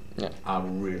midfielder. Yeah. I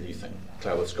really think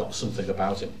Cleworth's got something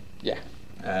about him. Yeah.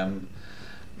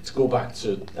 To go back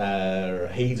to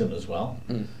Hayden as well.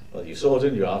 Well, you saw,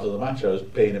 didn't you, after the match? I was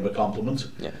paying him a compliment.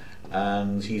 Yeah.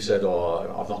 And he said,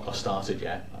 I've not got started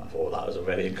yet. And I thought that was a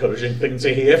very encouraging thing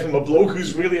to hear from a bloke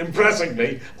who's really impressing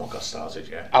me. Not got started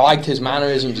yet. I liked his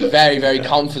mannerisms. He was very, very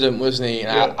confident, wasn't he?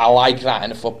 And I like that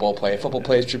in a football player. Football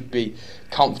players should be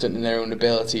confident in their own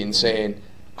ability and saying,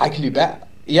 I can do better.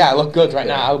 Yeah, I look good right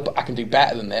now, but I can do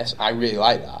better than this. I really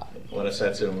like that. When I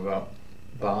said to him about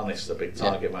Barnes, the big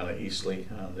target man at Eastleigh,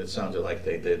 and it sounded like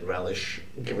they did relish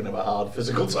giving him a hard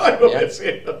physical time of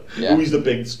it. He's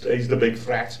the big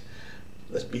threat.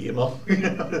 Let's beat him up.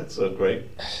 It's so great.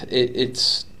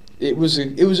 It was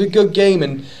a good game,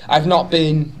 and I've not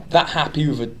been that happy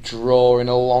with a draw in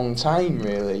a long time,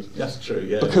 really. That's true,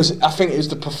 yeah. Because I think it was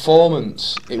the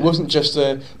performance. It wasn't just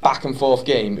a back and forth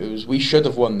game. It was, we should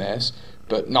have won this,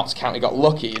 but Notts County got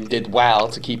lucky and did well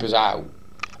to keep us out.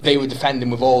 They were defending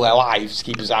with all their lives to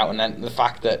keep us out, and then the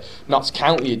fact that Notts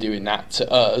County are doing that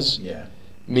to us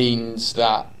means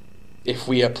that if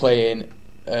we are playing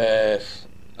a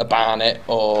Barnet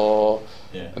or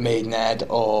a Maidenhead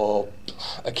or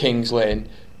a Kings Lynn,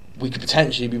 we could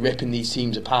potentially be ripping these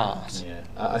teams apart. Yeah,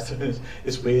 I think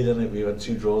it's weird, isn't it? We've had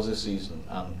 2 draws this season,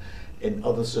 and in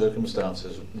other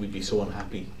circumstances we'd be so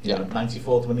unhappy. You know,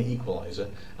 94th minute equaliser,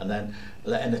 and then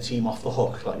letting a team off the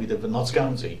hook like we did with Notts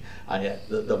County, and yet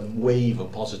the wave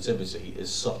of positivity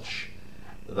is such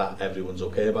that everyone's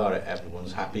okay about it,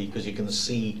 everyone's happy, because you can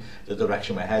see the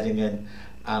direction we're heading in.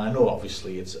 And I know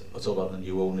obviously it's all about the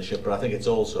new ownership, but I think it's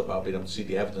also about being able to see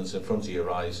the evidence in front of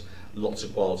your eyes, lots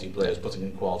of quality players putting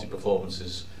in quality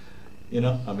performances. You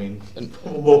know, I mean,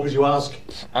 what could you ask?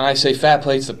 And I say fair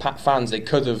play to the fans. They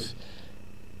could have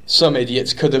some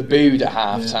idiots could have booed at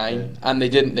half time, and they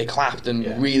didn't. They clapped,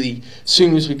 and really, as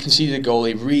soon as we conceded a goal,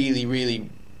 they really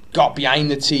got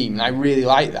behind the team, and I really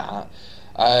like that.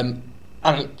 And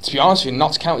to be honest with you,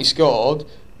 Notts County scored,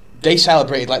 they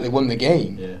celebrated like they won the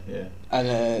game.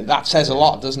 And that says a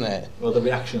lot, doesn't it? Well, the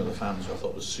reaction of the fans I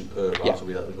thought was superb after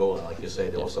we let the goal, and like you say,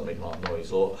 they all started making a lot of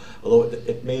noise. Although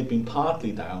it may have been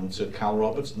partly down to Cal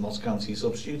Roberts, the Notts County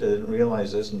substitute. I didn't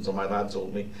realise this until my lad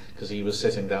told me, because he was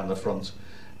sitting down the front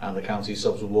and the County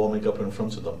subs were warming up in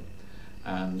front of them.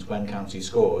 And when County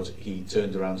scored, he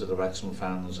turned around to the Wrexham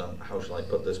fans and, how shall I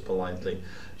put this politely,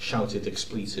 shouted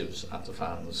expletives at the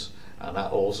fans, and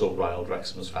that also riled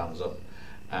Wrexham's fans up.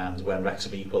 And when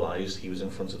Wrexham equalised, he was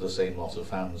in front of the same lot of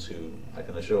fans who, I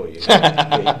can assure you,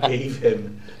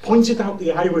 pointed out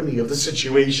the irony of the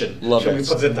situation. Love Shall it. we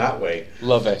put it that way?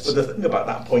 Love it. But the thing about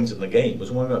that point in the game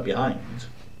was when we went behind,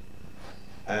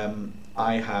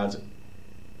 I had,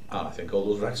 I think all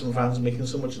those Wrexham fans making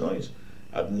so much noise.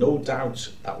 I had no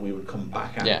doubt that we would come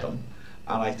back at them,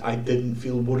 and I didn't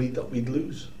feel worried that we'd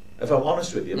lose. If I'm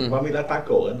honest with you, when we let that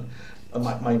goal in,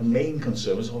 my main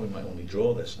concern was, we might only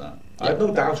draw this now. I had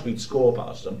no doubt we'd score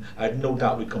past them. I had no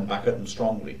doubt we'd come back at them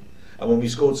strongly. And when we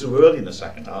scored so early in the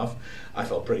second half, I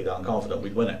felt pretty darn confident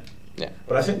we'd win it.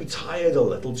 But I think we tired a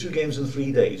little. 2 games in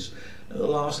 3 days. In the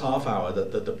last half hour,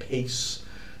 the pace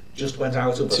just went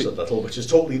out of us a little, which is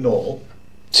totally normal.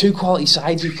 2 quality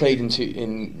sides we played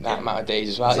in that amount of days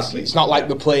as well. Exactly. It's not like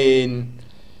we're playing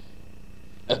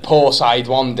a poor side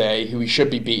one day who we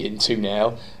should be beating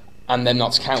 2-0 and then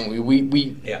Notts County.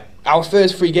 We our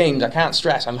first 3 games, I can't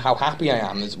stress how happy I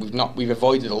am that we've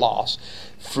avoided a loss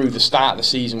through the start of the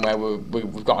season where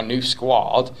we've got a new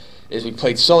squad. Is we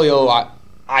played Solihull,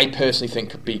 I personally think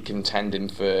could be contending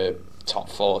for top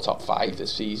 4, top 5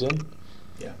 this season.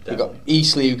 We've got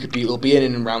Eastleigh who'll be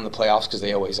in and around the playoffs because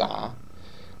they always are.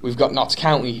 We've got Notts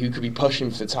County who could be pushing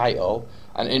for the title,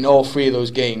 and in all 3 of those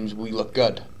games we look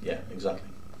good. Yeah, exactly.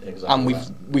 And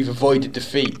we've avoided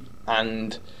defeat.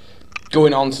 And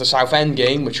going on to the Southend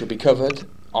game, which will be covered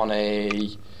on a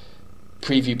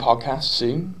preview podcast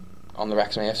soon on the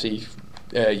Wrexham AFC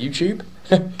YouTube.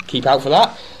 Keep out for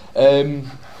that.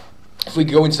 If we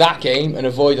go into that game and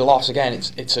avoid a loss again,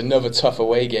 it's another tough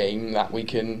away game that we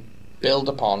can build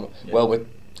upon while we're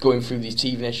going through these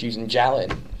teething issues and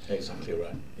gelling. Exactly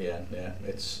right. Yeah.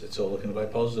 It's all looking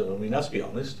quite positive. I mean, let's be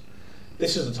honest.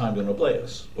 This is the time they're going to play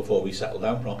us before we settle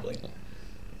down properly.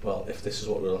 Well, if this is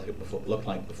what we look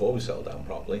like before we settle down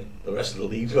properly, the rest of the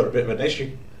league's got a bit of an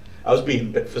issue. I was being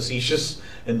a bit facetious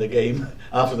in the game,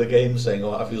 after the game, saying,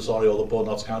 I feel sorry, all the poor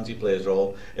Notts County players are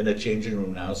all in the changing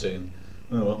room now saying,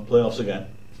 playoffs again.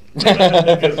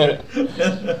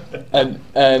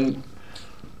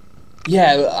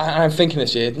 I'm thinking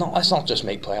this year, let's not just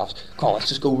make playoffs. Come on, let's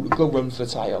just go run for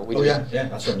the title.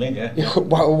 That's what I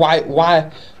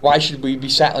mean, Why should we be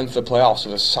settling for the playoffs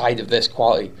with a side of this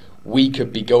quality? We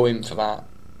could be going for that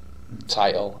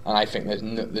title, and I think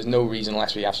there's no reason,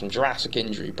 unless we have some Jurassic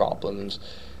injury problems,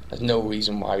 there's no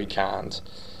reason why we can't.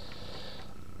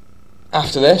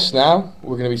 After this, now,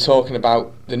 we're going to be talking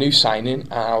about the new signing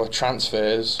and our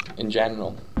transfers in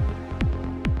general.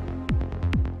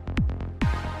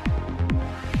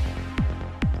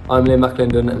 I'm Liam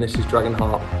McLindon and this is Dragon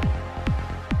Heart.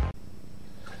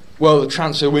 Well, the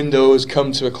transfer window has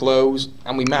come to a close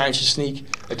and we managed to sneak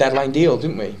a deadline deal,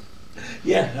 didn't we?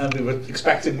 Yeah, and we were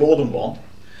expecting more than one,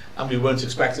 and we weren't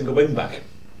expecting a wing back.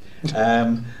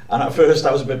 And at first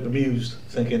I was a bit bemused,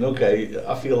 thinking, okay,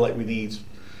 I feel like we need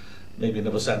maybe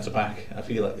another centre back. I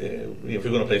feel like if we're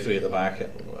going to play 3 at the back,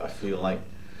 I feel like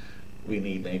we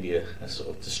need maybe a sort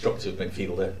of destructive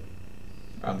midfielder,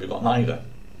 and we've got neither.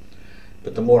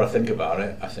 But the more I think about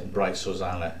it, I think Bryce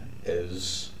Hosannah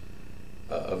is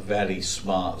a very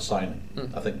smart signing.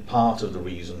 I think part of the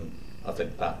reason I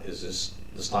think that is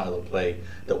the style of play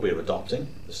that we're adopting,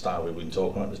 the style we've been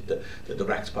talking about, the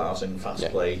direct passing, fast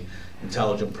play,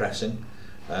 intelligent pressing.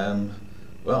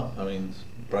 Well, I mean,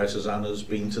 Bryce Hosannah's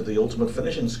been to the ultimate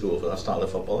finishing school for that style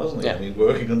of football, hasn't he? I mean,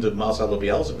 working under Marcelo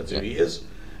Bielsa for 2 years,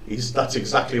 that's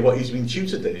exactly what he's been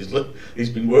tutored in. He's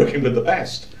been working with the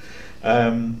best.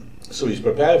 So he's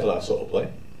prepared for that sort of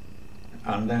play.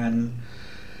 And then,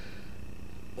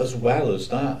 as well as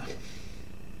that,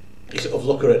 you sort of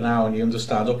look at it now and you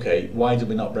understand, okay, why did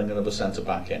we not bring another centre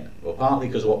back in? Well, partly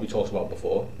because of what we talked about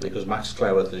before, because Max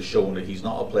Cleworth has shown that he's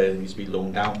not a player that needs to be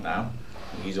loaned out now.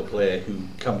 He's a player who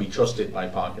can be trusted by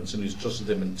Parkinson, who's trusted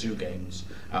him in 2 games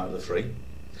out of the 3.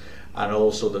 And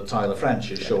also that Tyler French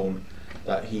has shown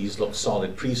that he's looked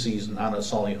solid pre-season, and at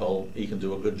Solihull he can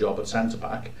do a good job at centre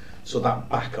back. So that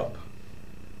backup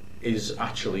was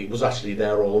actually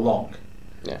there all along.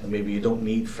 Yeah. And maybe you don't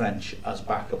need French as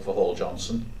backup for Hall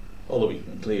Johnson, although he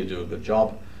can clearly do a good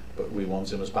job. But we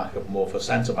want him as backup more for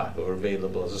centre back, or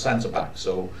available as a centre back.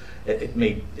 So it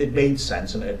made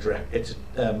sense, and it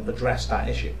addressed that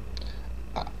issue.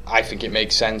 I think it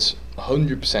makes sense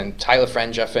 100%. Tyler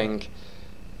French, I think,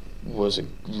 was a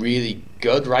really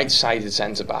good right-sided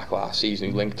centre back last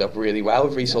season who linked up really well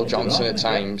with Reece Johnson at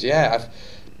times. Yeah,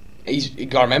 you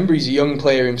got to remember he's a young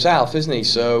player himself, isn't he?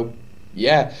 So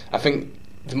yeah, I think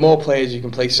the more players you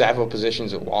can play several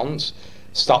positions at once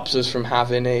stops us from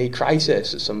having a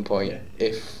crisis at some point.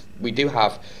 If we do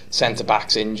have centre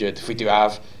backs injured,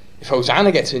 if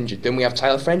Hosanna gets injured, then we have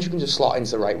Tyler French who can just slot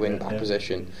into the right wing back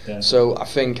position. So I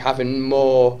think having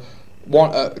more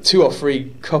 2 or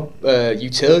 3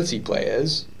 utility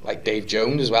players like Dave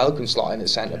Jones as well, who can slot in at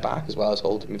centre back as well as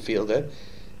holding midfielder,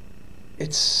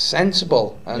 it's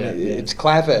sensible and it's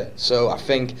clever. So I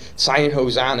think signing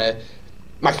Hosanna,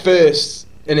 my first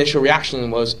initial reaction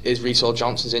was, is Reece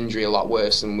Johnson's injury a lot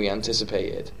worse than we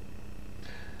anticipated?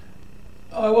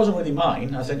 Oh, it wasn't really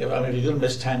mine. I think if you're going to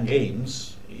miss 10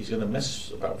 games, he's going to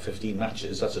miss about 15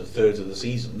 matches. That's a third of the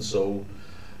season. So,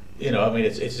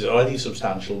 it's already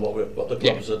substantial what the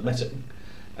club's admitting.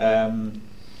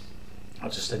 I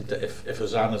just think that if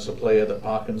Hosanna's a player that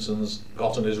Parkinson's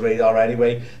got on his radar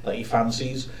anyway, that he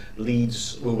fancies,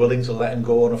 Leeds were willing to let him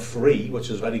go on a free, which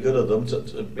is very good of them,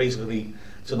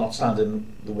 to not stand in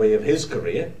the way of his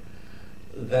career,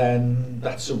 then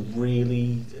that's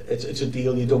it's a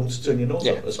deal you don't turn your nose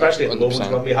up, especially at the 100%.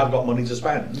 Moment when we have got money to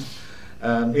spend.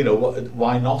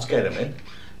 Why not get him in,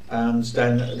 and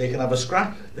then they can have a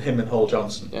scrap, him and Hall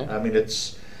Johnson. I mean,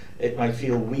 it might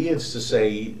feel weird to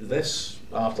say this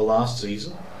after last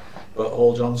season, but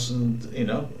Hall Johnson,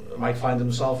 might find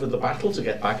himself in the battle to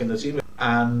get back in the team,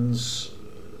 and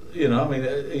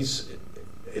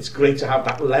it's great to have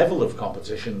that level of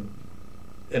competition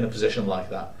in a position like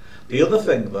that. The other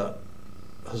thing that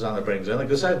Hosanna brings in,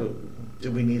 like I said,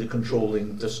 do we need a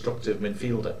controlling, destructive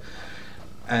midfielder?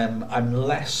 I'm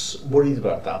less worried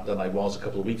about that than I was a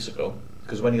couple of weeks ago,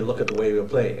 because when you look at the way we're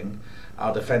playing,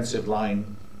 our defensive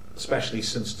line, especially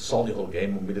since the Solihull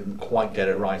game when we didn't quite get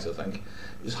it right, I think,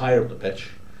 is higher up the pitch,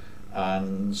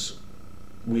 and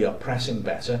we are pressing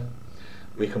better.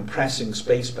 We're compressing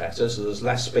space better, so there's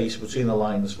less space between the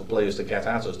lines for players to get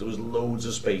at us. There was loads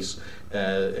of space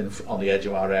on the edge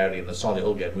of our area in the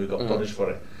Solihull game. We got punished for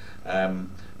it. And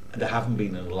there haven't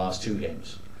been in the last 2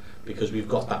 games, because we've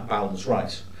got that balance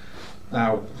right.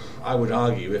 Now, I would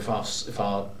argue if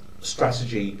our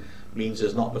strategy means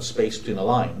there's not much space between the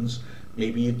lines,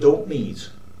 maybe you don't need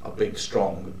a big,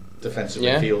 strong defensive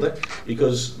midfielder,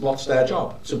 because what's their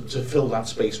job? To fill that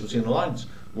space between the lines.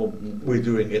 Well, we're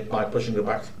doing it by pushing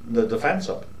the defence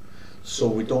up, so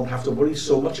we don't have to worry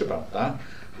so much about that.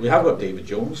 We have got David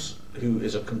Jones, who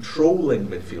is a controlling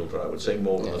midfielder, I would say,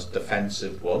 more than a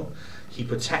defensive one. He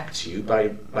protects you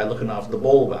by looking after the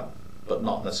ball well, but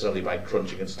not necessarily by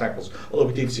crunching into tackles. Although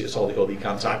we did see at Solihull he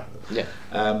can tackle.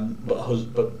 But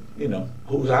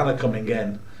Hosanna coming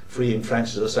in, freeing French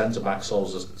as a centre back,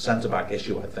 solves the centre back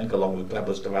issue, I think, along with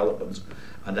Kleber's development,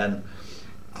 and then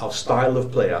our style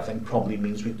of play, I think, probably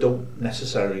means we don't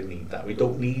necessarily need that. We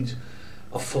don't need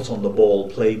a foot on the ball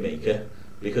playmaker,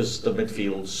 because the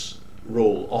midfield's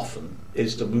role often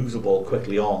is to move the ball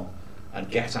quickly on and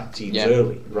get at teams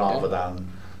early, rather than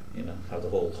have the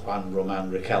whole Juan Roman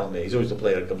Riquelme. He's always the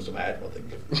player that comes to my head, I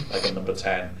think, like a number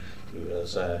 10, who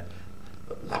has la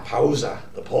pausa,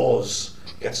 the pause,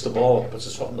 gets the ball, puts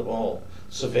his foot on the ball,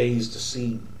 surveys the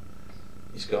scene.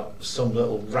 He's got some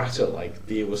little ratter like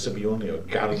Diego Simeone or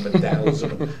Gary Mendel's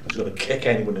who's going to kick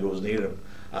anyone who goes near him.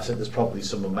 I think there's probably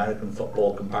some American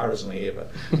football comparison here, but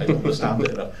I don't understand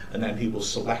it enough. And then he will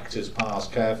select his pass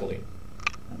carefully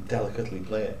and delicately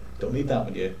play it. Don't need that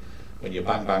when you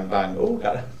bang, bang, bang. Oh,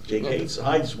 got it. Jake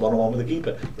hides one-on-one with the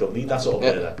keeper. Don't need that sort of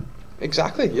player there.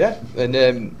 Exactly, yeah.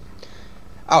 And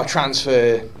our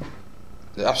summer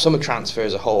transfer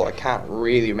as a whole, I can't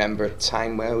really remember a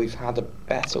time where we've had a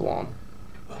better one.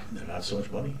 I've never had so much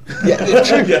money. Yeah,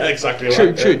 true. Yeah, exactly.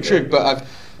 True. But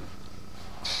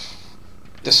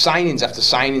the signings after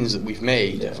signings that we've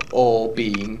made have all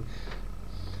been,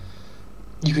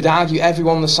 you could argue every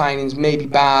one of the signings, maybe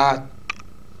bar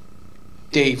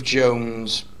Dave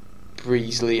Jones,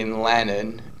 Breesley and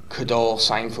Lennon, could all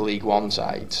sign for League One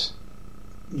sides.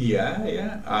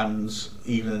 Yeah, and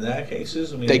even in their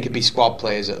cases, I mean, they could be squad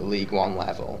players at League One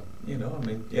level.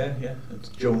 It's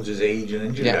Jones's age and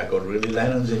injury record, really.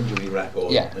 Lennon's injury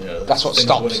record. Yeah, that's what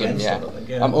stops him.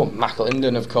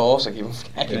 McAlinden, of course. I keep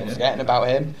forgetting about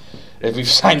him. We've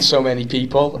signed so many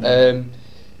people. I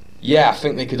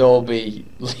think they could all be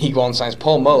League One signs.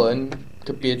 Paul Mullen,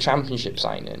 could be a championship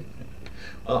signing.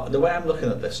 Well, the way I'm looking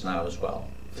at this now as well,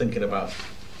 thinking about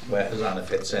where Hosannah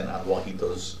fits in and what he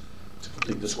does to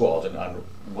complete the squad, and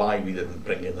why we didn't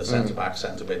bring in the centre back,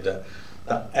 centre mid that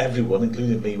everyone,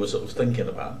 including me, was sort of thinking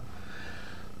about.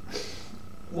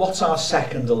 What's our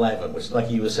second 11, which, like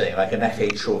you were saying, like an FA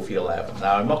Trophy 11.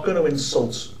 Now, I'm not going to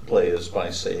insult players by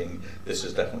saying this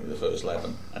is definitely the first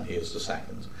 11 and here's the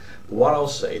second. But what I'll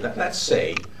say, let's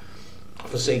say,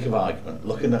 for sake of argument,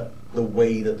 looking at the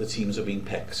way that the teams have been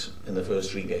picked in the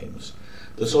first 3 games,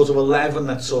 the sort of 11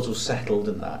 that's sort of settled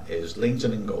in that is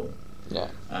Leighton in goal. Yeah.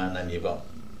 And then you've got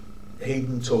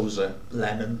Hayden, Tozer,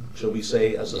 Lennon, shall we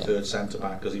say, as the third centre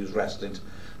back because he was rested,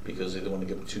 because they don't want to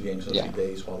give him 2 games in 3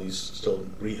 days while he's still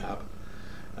in rehab.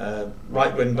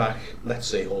 Right wing back, let's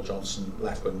say Hall Johnson.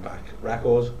 Left wing back,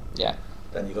 Record. Yeah.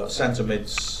 Then you've got centre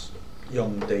mids,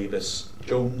 Young, Davis,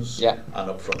 Jones. Yeah.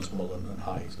 And up front, Mullen and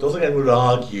Hyde. Don't think anyone would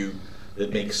argue that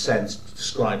it makes sense to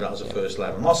describe that as a first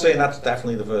 11. I'm not saying that's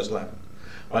definitely the first 11.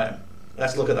 Right,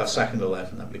 let's look at that second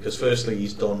 11 then, because firstly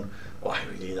he's done what I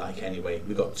really like anyway.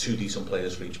 We've got 2 decent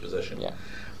players for each position. Yeah.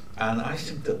 And I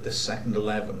think that this second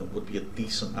 11 would be a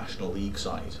decent National League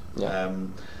side. Yeah.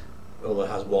 Although it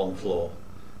has one flaw,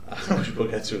 which we'll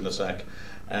get to in a sec.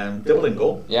 Dibble in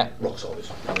goal. Yeah. Rock solid.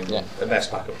 I mean, the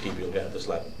best backup keeper you'll get at this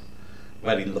level.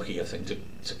 Very lucky, I think,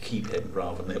 to keep him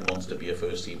rather than him wants to be a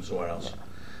first team somewhere else. Yeah.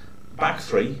 Back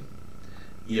 3,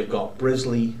 you've got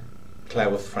Brisley,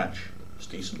 Cleworth, French. It's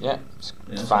decent. Yeah,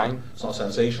 it's fine. It's not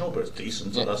sensational, but it's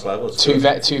decent at this level. It's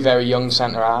two very young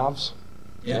centre halves.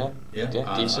 Yeah,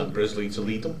 decent. And Brisley to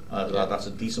lead them. That's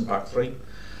a decent back 3.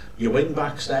 Your wing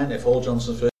backs then, if Hall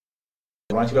Johnson's first,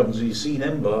 right, you haven't really seen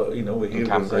him, but you know we're here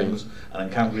with things. And then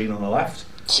Cam Green on the left.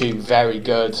 2 very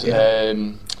good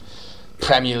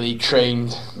Premier League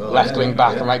trained left wing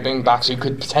back and right wing backs who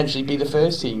could potentially be the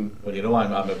first team. Well, you know,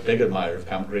 I'm a big admirer of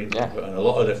Cam Green. Yeah. In a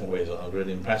lot of different ways. I'm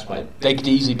really impressed by him. They could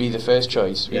easily be the first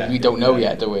choice. We don't know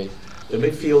yet, do we? The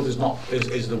midfield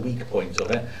is the weak point of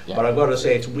it, but I've got to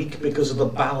say it's weak because of the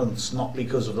balance, not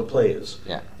because of the players.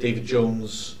 Yeah. David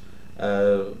Jones,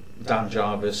 Dan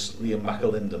Jarvis, Liam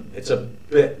McAlinden. It's a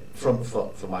bit front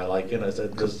foot for my liking.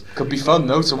 Could be fun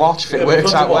though to watch if it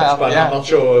works out well. But I'm not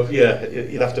sure if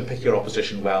you'd have to pick your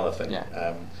opposition well, I think.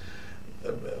 Yeah.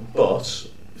 But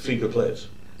 3 good players,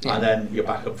 and then your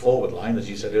backup forward line, as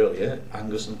you said earlier,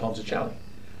 Angus and Ponticelli.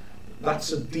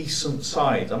 That's a decent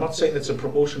side. I'm not saying it's a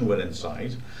promotion winning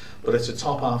side, but it's a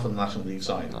top half of the National League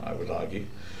side, I would argue.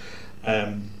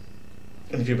 And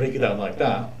if you break it down like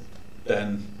that,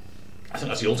 then I think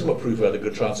that's the ultimate proof we had a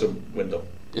good transfer window.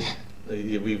 Yeah.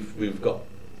 We've got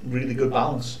really good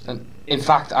balance. And in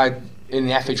fact, in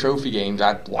the FA Trophy games,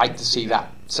 I'd like to see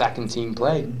that second team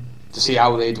play, to see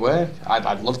how they'd work.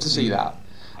 I'd love to see that.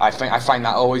 I find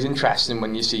that always interesting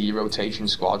when you see your rotation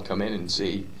squad come in and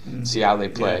see how they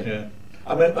play. Yeah.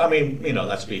 I mean, you know,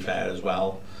 let's be fair as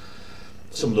well.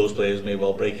 Some of those players may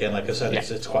well break in. Like I said,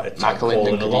 it's quite a tight call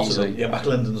in a lot of them. Yeah,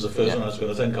 McAlinden's the first one I was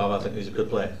going to think of. I think he's a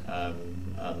good player,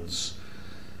 and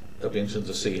it'll be interesting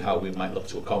to see how we might look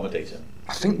to accommodate him.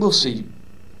 I think we'll see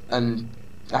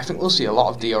a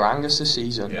lot of Dio Angus this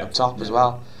season up top as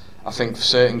well. I think for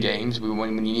certain games, when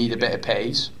you need a bit of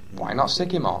pace, why not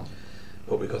stick him on?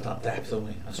 But we've got that depth, haven't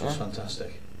we? That's what's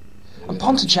fantastic. And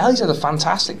Ponticelli's had a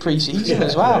fantastic pre-season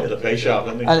as well. Yeah, play sharp,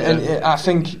 hasn't he? And I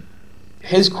think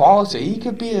his quality, he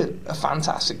could be a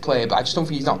fantastic player, but I just don't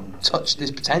think he's not touched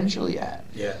his potential yet.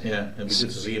 Yeah. It'd be good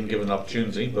to see him given an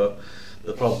opportunity, but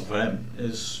the problem for him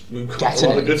is we've got a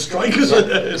lot of good strikers.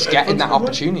 It's getting that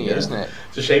opportunity, isn't it?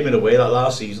 It's a shame in a way that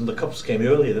last season the Cups came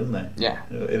earlier, didn't they? Yeah.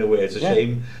 In a way, it's a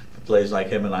shame for players like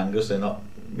him and Angus, they're not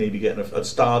maybe getting a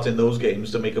start in those games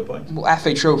to make a point. Well,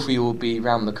 FA Trophy will be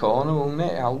round the corner, won't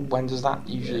it? When does that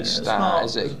usually start?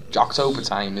 Is it October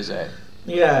time, is it?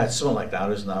 Yeah, it's something like that,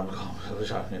 isn't it? I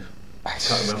wish I can't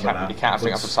remember now. You can't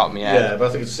think off the top of my head. Yeah, but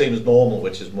I think it's the same as normal,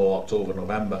 which is more October,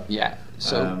 November. Yeah.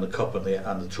 So the Cup and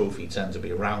the Trophy tend to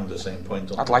be around the same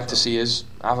point. I'd like to see us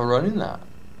have a run in that.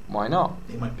 Why not?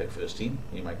 He might pick first team.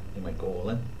 He might go all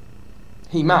in.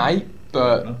 He might,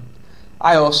 but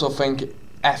I also think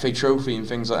FA Trophy and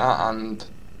things like that, and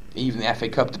even the FA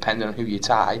Cup, depending on who you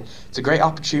tie, it's a great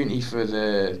opportunity for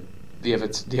the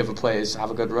other players to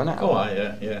have a good run at. Oh,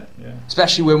 yeah.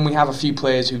 Especially when we have a few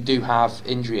players who do have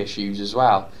injury issues as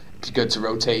well. It's good to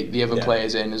rotate the other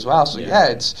players in as well. So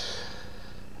it's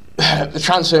the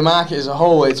transfer market as a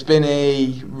whole. It's been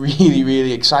a really,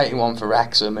 really exciting one for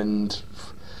Wrexham, and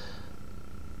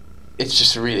it's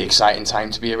just a really exciting time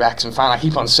to be a Wrexham fan. I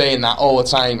keep on saying that all the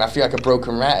time. I feel like a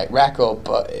broken record,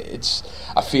 but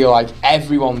I feel like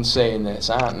everyone's saying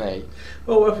this, aren't they?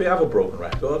 Well, if we have a broken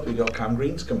record, we've got Cam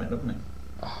Green to come in, haven't we?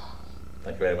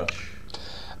 Thank you very much.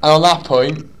 And on that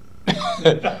point,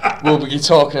 we'll be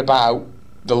talking about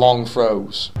the long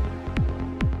throws.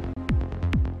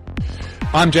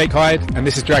 I'm Jake Hyde, and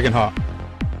this is Dragonheart.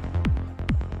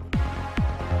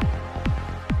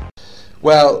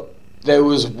 Well, there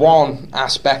was one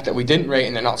aspect that we didn't rate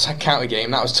in the Notts County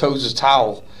game. That was Toes'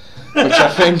 towel, which I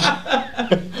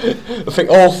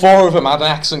think all four of them had an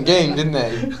excellent game, didn't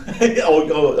they?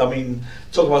 I mean,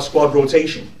 talk about squad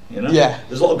rotation. You know, yeah.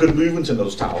 There's a lot of good movement in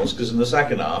those towels because in the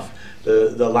second half,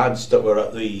 the lads that were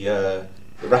at the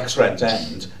Rexrent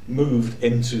end moved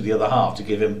into the other half to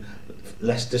give him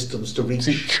less distance to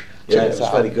reach. Yeah, it was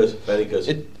very good, very good.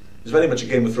 It was very much a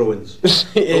game of throw-ins.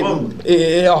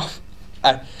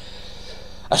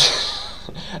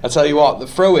 I tell you what, the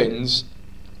throw-ins,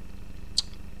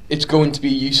 it's going to be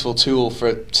a useful tool for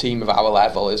a team of our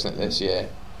level, isn't it, this year?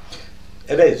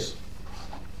 It is,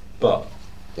 but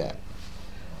yeah,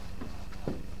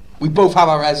 we both have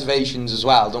our reservations as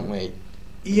well, don't we?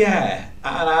 Yeah,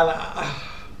 and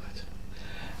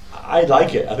I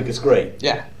like it. I think it's great.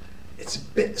 Yeah. It's a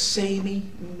bit samey,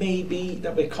 maybe,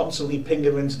 that we're constantly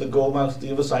pinging into the goal mouth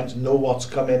the other side to know what's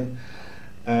coming.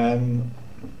 I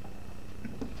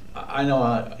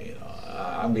know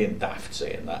I'm being daft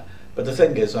saying that, but the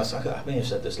thing is, I may have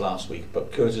said this last week,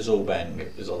 but Curtis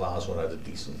Obeng is the last one that had a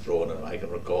decent throw in, and I can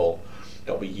recall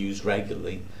that we used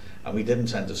regularly, and we didn't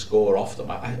tend to score off them.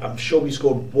 I'm sure we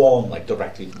scored one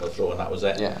directly from a throw, and that was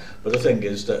it. Yeah. But the thing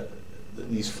is that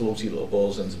these floaty little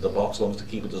balls into the box, as long as the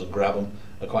keeper doesn't grab them,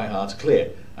 are quite hard to clear,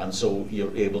 and so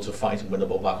you're able to fight and win the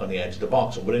ball back on the edge of the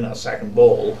box. And winning that second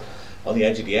ball on the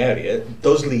edge of the area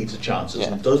does lead to chances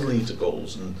and does lead to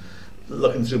goals. And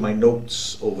looking through my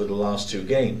notes over the last two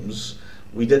games,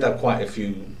 we did have quite a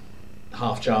few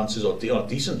half chances or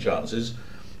decent chances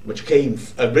which came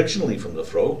originally from the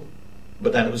throw,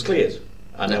 but then it was cleared,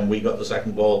 and then we got the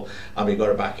second ball and we got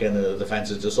it back in, and the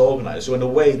defence is disorganised. So in a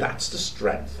way, that's the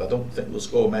strength. I don't think we'll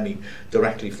score many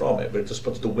directly from it, but it just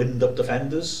puts the wind up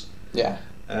defenders. Yeah.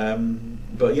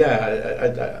 But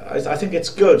yeah, I think it's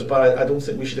good, but I don't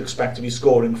think we should expect to be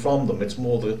scoring from them. It's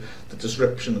more the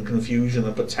disruption and confusion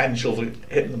and potential for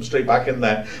hitting them straight back in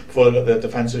there before they got the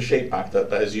defensive shape back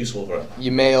that is useful for it.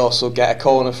 You may also get a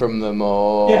corner from them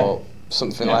or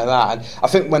something like that. And I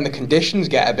think when the conditions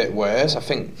get a bit worse, I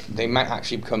think they might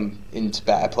actually come into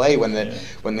better play when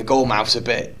the goal mouth's a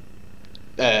bit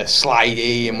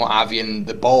slidey and what have you, and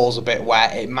the ball's a bit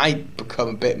wet. It might become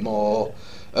a bit more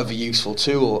of a useful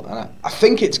tool, and I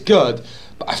think it's good,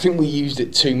 but I think we used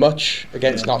it too much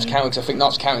against Notts County. I think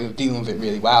Notts County were dealing with it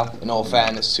really well, in all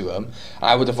fairness to them, and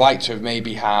I would have liked to have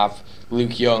maybe have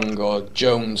Luke Young or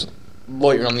Jones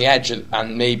loitering on the edge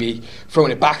and maybe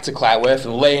throwing it back to Clareworth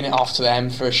and laying it off to them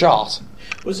for a shot.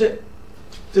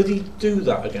 Did he do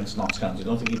that against Notts County? I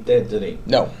don't think he did he?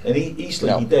 No. In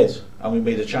Eastleigh he did, and we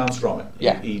made a chance from it.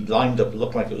 Yeah. He lined up,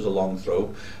 looked like it was a long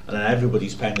throw, and then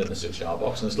everybody's penned in the 6-yard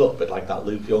box, and it's a little bit like that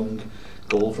Luke Young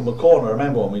goal from a corner.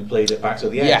 Remember when we played it back to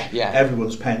the edge? Yeah.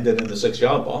 Everyone's penned in the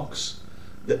 6-yard box.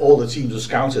 All the teams have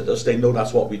scouted us. They know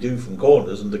that's what we do from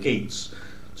corners and the keats.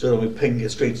 So then we ping it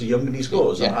straight to Young and he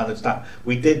scores. And it's that.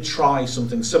 We did try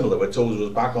something similar where Toes was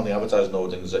back on the advertising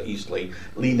hoardings at Eastleigh,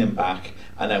 leaning back,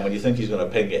 and then when you think he's going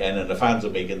to ping it in and the fans are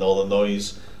making all the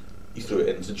noise, he threw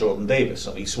it into Jordan Davis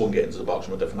and he swung it into the box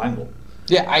from a different angle.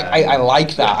 Yeah, I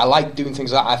like that. I like doing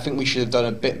things like that. I think we should have done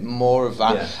a bit more of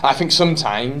that. Yeah. I think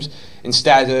sometimes,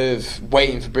 instead of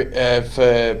waiting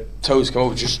for Toes to come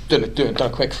over, just done a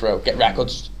quick throw, get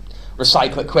records,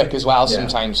 recycle it quick as well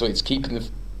sometimes, so it's keeping the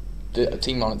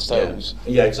team on its toes.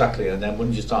 Yeah, exactly. And then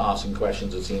when you start asking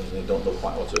questions of teams and they don't know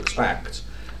quite what to expect,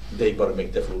 they've got to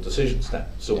make difficult decisions then.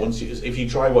 So if you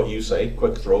try what you say,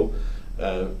 quick throw,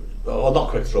 or not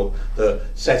quick throw,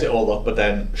 set it all up, but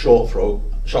then short throw,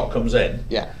 shot comes in.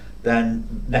 Yeah.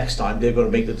 Then next time they're going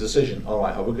to make the decision. All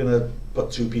right, are we going to put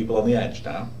two people on the edge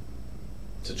now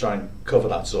to try and cover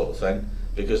that sort of thing?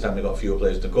 Because then we've got fewer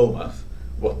players to goal mouth.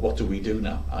 What do we do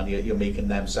now? And you're making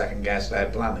them second guess their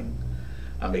planning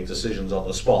and make decisions on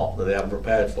the spot that they haven't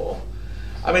prepared for.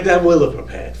 I mean, they will have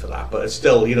prepared for that, but it's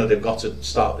still, they've got to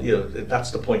start, that's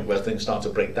the point where things start to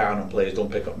break down and players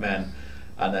don't pick up men,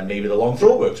 and then maybe the long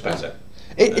throw works better.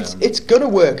 It's going to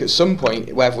work at some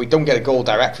point, whether we don't get a goal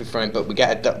directly from it, but we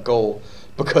get a goal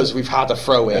because we've had a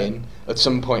throw in at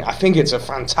some point. I think it's a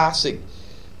fantastic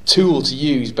tool to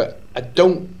use, but I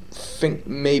don't think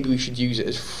maybe we should use it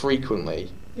as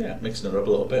frequently. Yeah, mixing it up a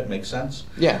little bit makes sense.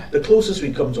 Yeah. The closest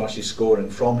we come to actually scoring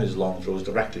from his long throws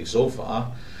directly so far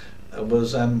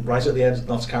was right at the end of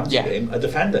the Notts County game, a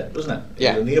defender, wasn't it?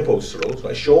 Yeah. It was a near post throw,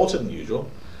 so shorter than usual.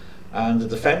 and the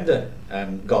defender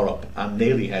got up and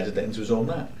nearly headed it into his own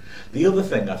net. The other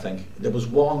thing, I think, there was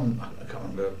one, I can't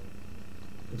remember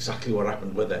exactly what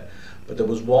happened with it, but there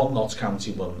was one Notts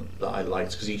County one that I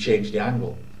liked because he changed the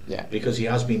angle. Yeah. Because he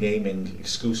has been aiming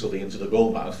exclusively into the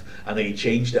goal mouth, and then he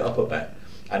changed it up a bit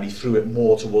and he threw it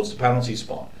more towards the penalty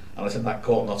spot. And I think that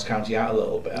caught Notts County out a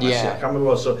little bit. And I can't remember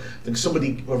what. So I think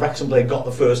somebody, Wrexham player, got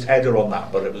the first header on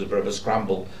that, but it was a bit of a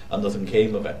scramble and nothing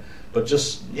came of it. But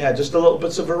just a little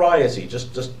bits of variety,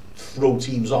 just throw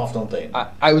teams off, don't they?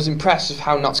 I was impressed with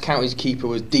how Notts County's keeper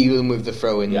was dealing with the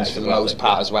throw-ins for the most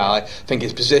part as well. I think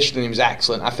his positioning was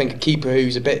excellent. I think a keeper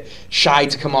who's a bit shy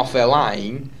to come off their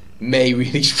line may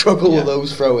really struggle with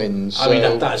those throw-ins. I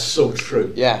mean, that is so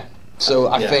true. Yeah. So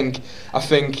I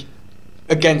think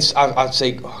against, I'd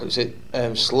say, is it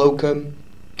Slocum,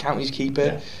 County's keeper?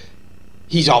 Yeah.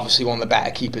 He's obviously one of the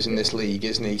better keepers in this league,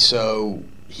 isn't he? So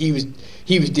he was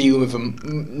dealing with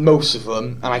most of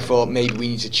them, and I thought maybe we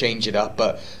need to change it up.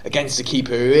 But against a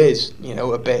keeper who is,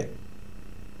 a bit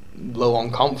low on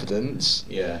confidence,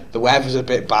 the weather's a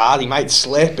bit bad, he might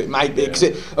slip, it might be, because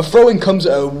a throw-in comes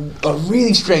at a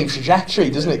really strange trajectory,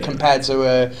 doesn't it, compared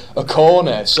to a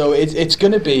corner. So it's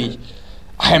going to be,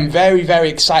 I am very, very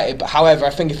excited, but however, I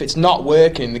think if it's not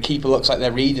working, the keeper looks like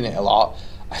they're reading it a lot,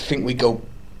 I think we go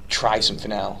try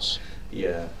something else.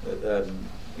 Yeah,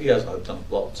 he has had a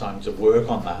lot of time to work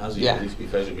on that, has he? Yeah. At least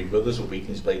because he'll be with us a week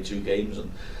and he's played 2 games,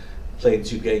 and playing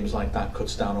 2 games like that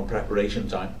cuts down on preparation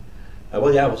time.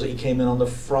 He came in on the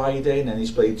Friday and then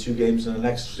he's played 2 games in the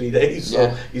next 3 days,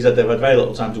 so they've had very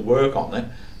little time to work on it,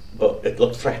 but it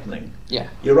looked threatening. Yeah.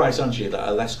 You're right, aren't you, that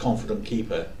a less confident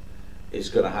keeper is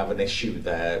going to have an issue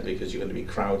there because you're going to be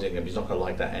crowding him. He's not going to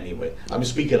like that anyway. I'm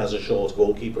speaking as a short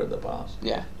goalkeeper in the past.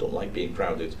 Yeah. Don't like being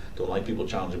crowded, don't like people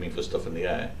challenging me for stuff in the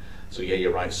air. So yeah,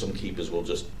 you're right, some keepers will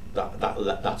just,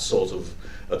 that sort of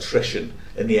attrition,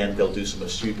 in the end they'll do something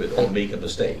stupid or make a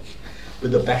mistake.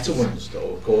 With the better ones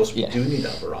though, of course, we do need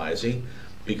that variety,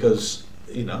 because,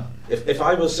 if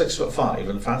I was 6'5"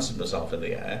 and fancied myself in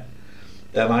the air,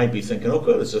 then I'd be thinking, oh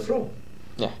good, it's a throw.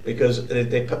 Yeah. Because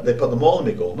they put them all in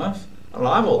my goal mouth, and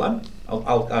I'll have all them.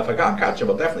 I'll if I can't catch them,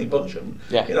 I'll definitely punch them.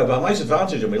 Yeah. I've got a nice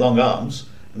advantage of my long arms.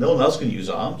 No one else can use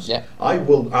arms. Yeah. I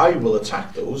will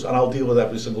attack those, and I'll deal with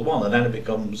every single one. And then it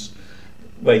becomes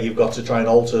where you've got to try and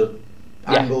alter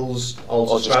angles,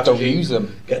 alter or strategy. just don't use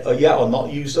them. Or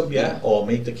not use them. Or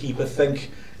make the keeper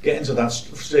get into that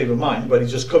state of mind where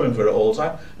he's just coming for it all the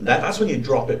time. And that's when you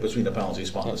drop it between the penalty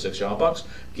spot and the 6-yard box.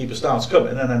 Keeper starts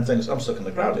coming, and then thinks, I'm stuck in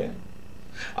the crowd here.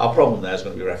 Our problem there is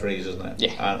going to be referees, isn't it?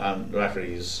 Yeah. And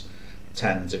referees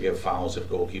tend to give fouls if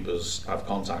goalkeepers have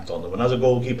contact on them. And as a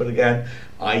goalkeeper, again,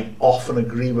 I often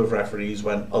agree with referees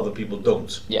when other people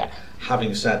don't. Yeah.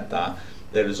 Having said that,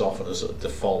 there is often a sort of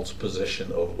default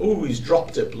position of, he's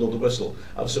dropped it, blow the whistle.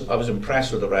 I was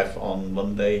impressed with the ref on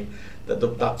Monday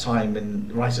that time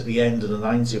right at the end of the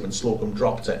 90 when Slocum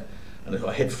dropped it and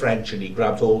it hit French and he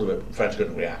grabbed hold of it, French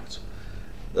couldn't react.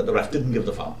 That the ref didn't give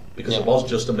the foul because it was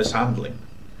just a mishandling.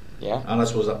 Yeah. And I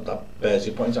suppose that bears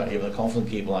your point out. Even a confident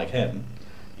keeper like him,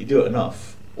 you do it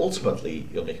enough, ultimately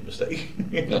you'll make a mistake.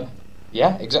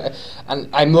 Yeah, exactly. And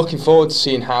I'm looking forward to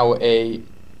seeing how a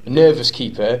nervous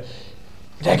keeper,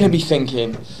 they're going to be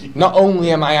thinking, not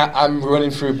only I'm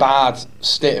running through a bad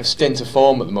stint of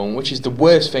form at the moment, which is the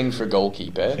worst thing for a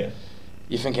goalkeeper. Yeah.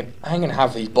 You're thinking, I'm going to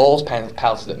have these balls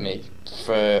pelted at me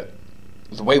for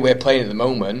the way we're playing at the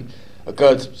moment a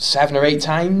good 7 or 8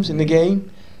 times in the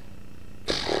game.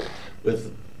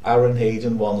 With Aaron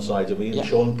Hayden one side of me and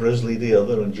Sean Brisley the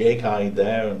other, and Jake Hyde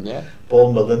there, and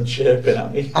Paul Mullen chirping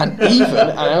at me. And even,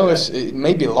 I know it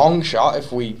may be a long shot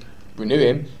if we renew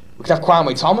him, we could have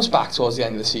Kwame Thomas back towards the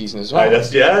end of the season as well. That's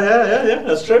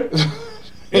true.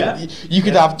 Yeah. You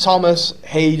could have Thomas,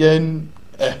 Hayden,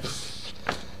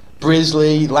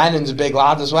 Brisley, Lennon's a big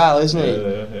lad as well, isn't he?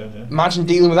 Yeah. Imagine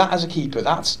dealing with that as a keeper.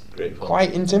 That's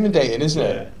quite intimidating, isn't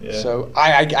it? Yeah. So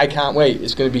I can't wait.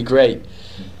 It's going to be great.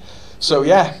 So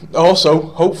yeah, also,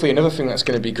 hopefully another thing that's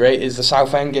going to be great is the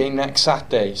Southend game next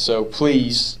Saturday. So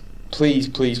please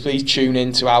tune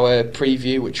in to our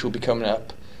preview, which will be coming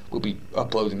up. We'll be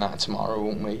uploading that tomorrow,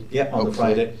 won't we? Yeah, on the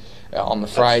Friday. On the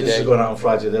Friday. This is going out on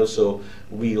Friday though, so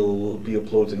we'll be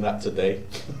uploading that today.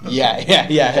 Yeah.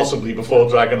 Possibly before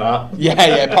Dragonheart.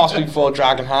 Yeah, possibly before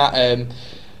Dragonheart.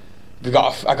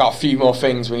 I got a few more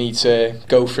things we need to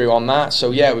go through on that.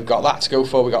 So yeah, we've got that to go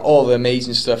for. We've got all the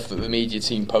amazing stuff that the media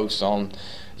team posts on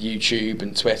YouTube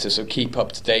and Twitter. So keep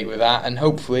up to date with that, and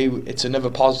hopefully it's another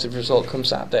positive result come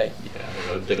Saturday.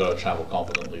 Yeah, they've got to travel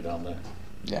confidently down there.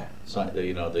 Yeah. It's like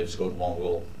they've scored 1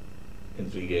 goal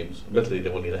in 3 games. Admittedly,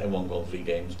 they've only let one goal in 3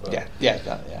 games, but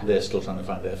they're still trying to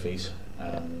find their feet,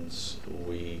 and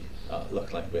we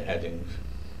look like we're heading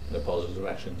in a positive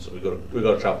direction. So we've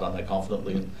got to travel down there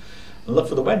confidently and look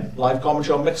for the win. Live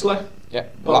commentary on Mixlr.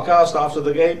 Podcast after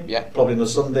the game. Probably on the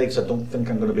Sunday, because I don't think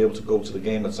I'm going to be able to go to the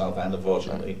game at Southend,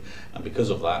 unfortunately, and because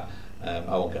of that,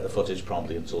 I won't get the footage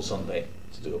promptly until Sunday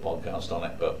to do a podcast on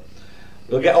it. But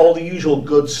we'll get all the usual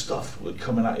good stuff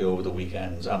coming at you over the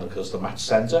weekends, and of course the match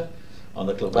centre on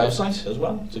the club website as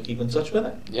well, to keep in touch with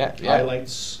it.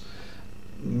 Highlights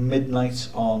midnight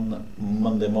on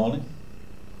Monday morning.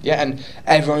 And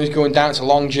everyone who's going down, it's a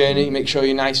long journey. Make sure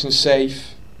you're nice and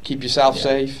safe. Keep yourself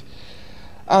safe.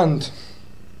 And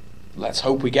let's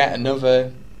hope we get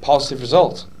another positive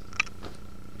result.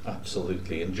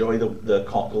 Absolutely. Enjoy the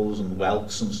cockles and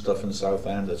whelks and stuff in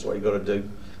Southend. That's what you got to do.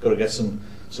 Got to get some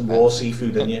raw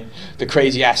seafood in you. The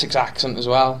crazy Essex accent as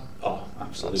well. Oh,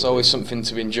 absolutely. It's always something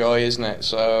to enjoy, isn't it?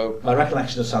 So my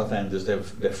recollection of Southend is they're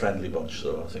a friendly bunch.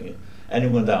 So I think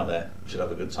anyone down there should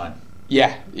have a good time.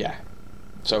 Yeah.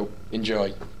 So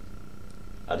enjoy.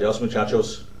 Adios,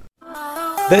 muchachos.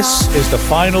 This is the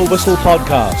Final Whistle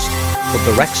podcast from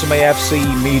the Wrexham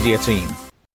AFC media team.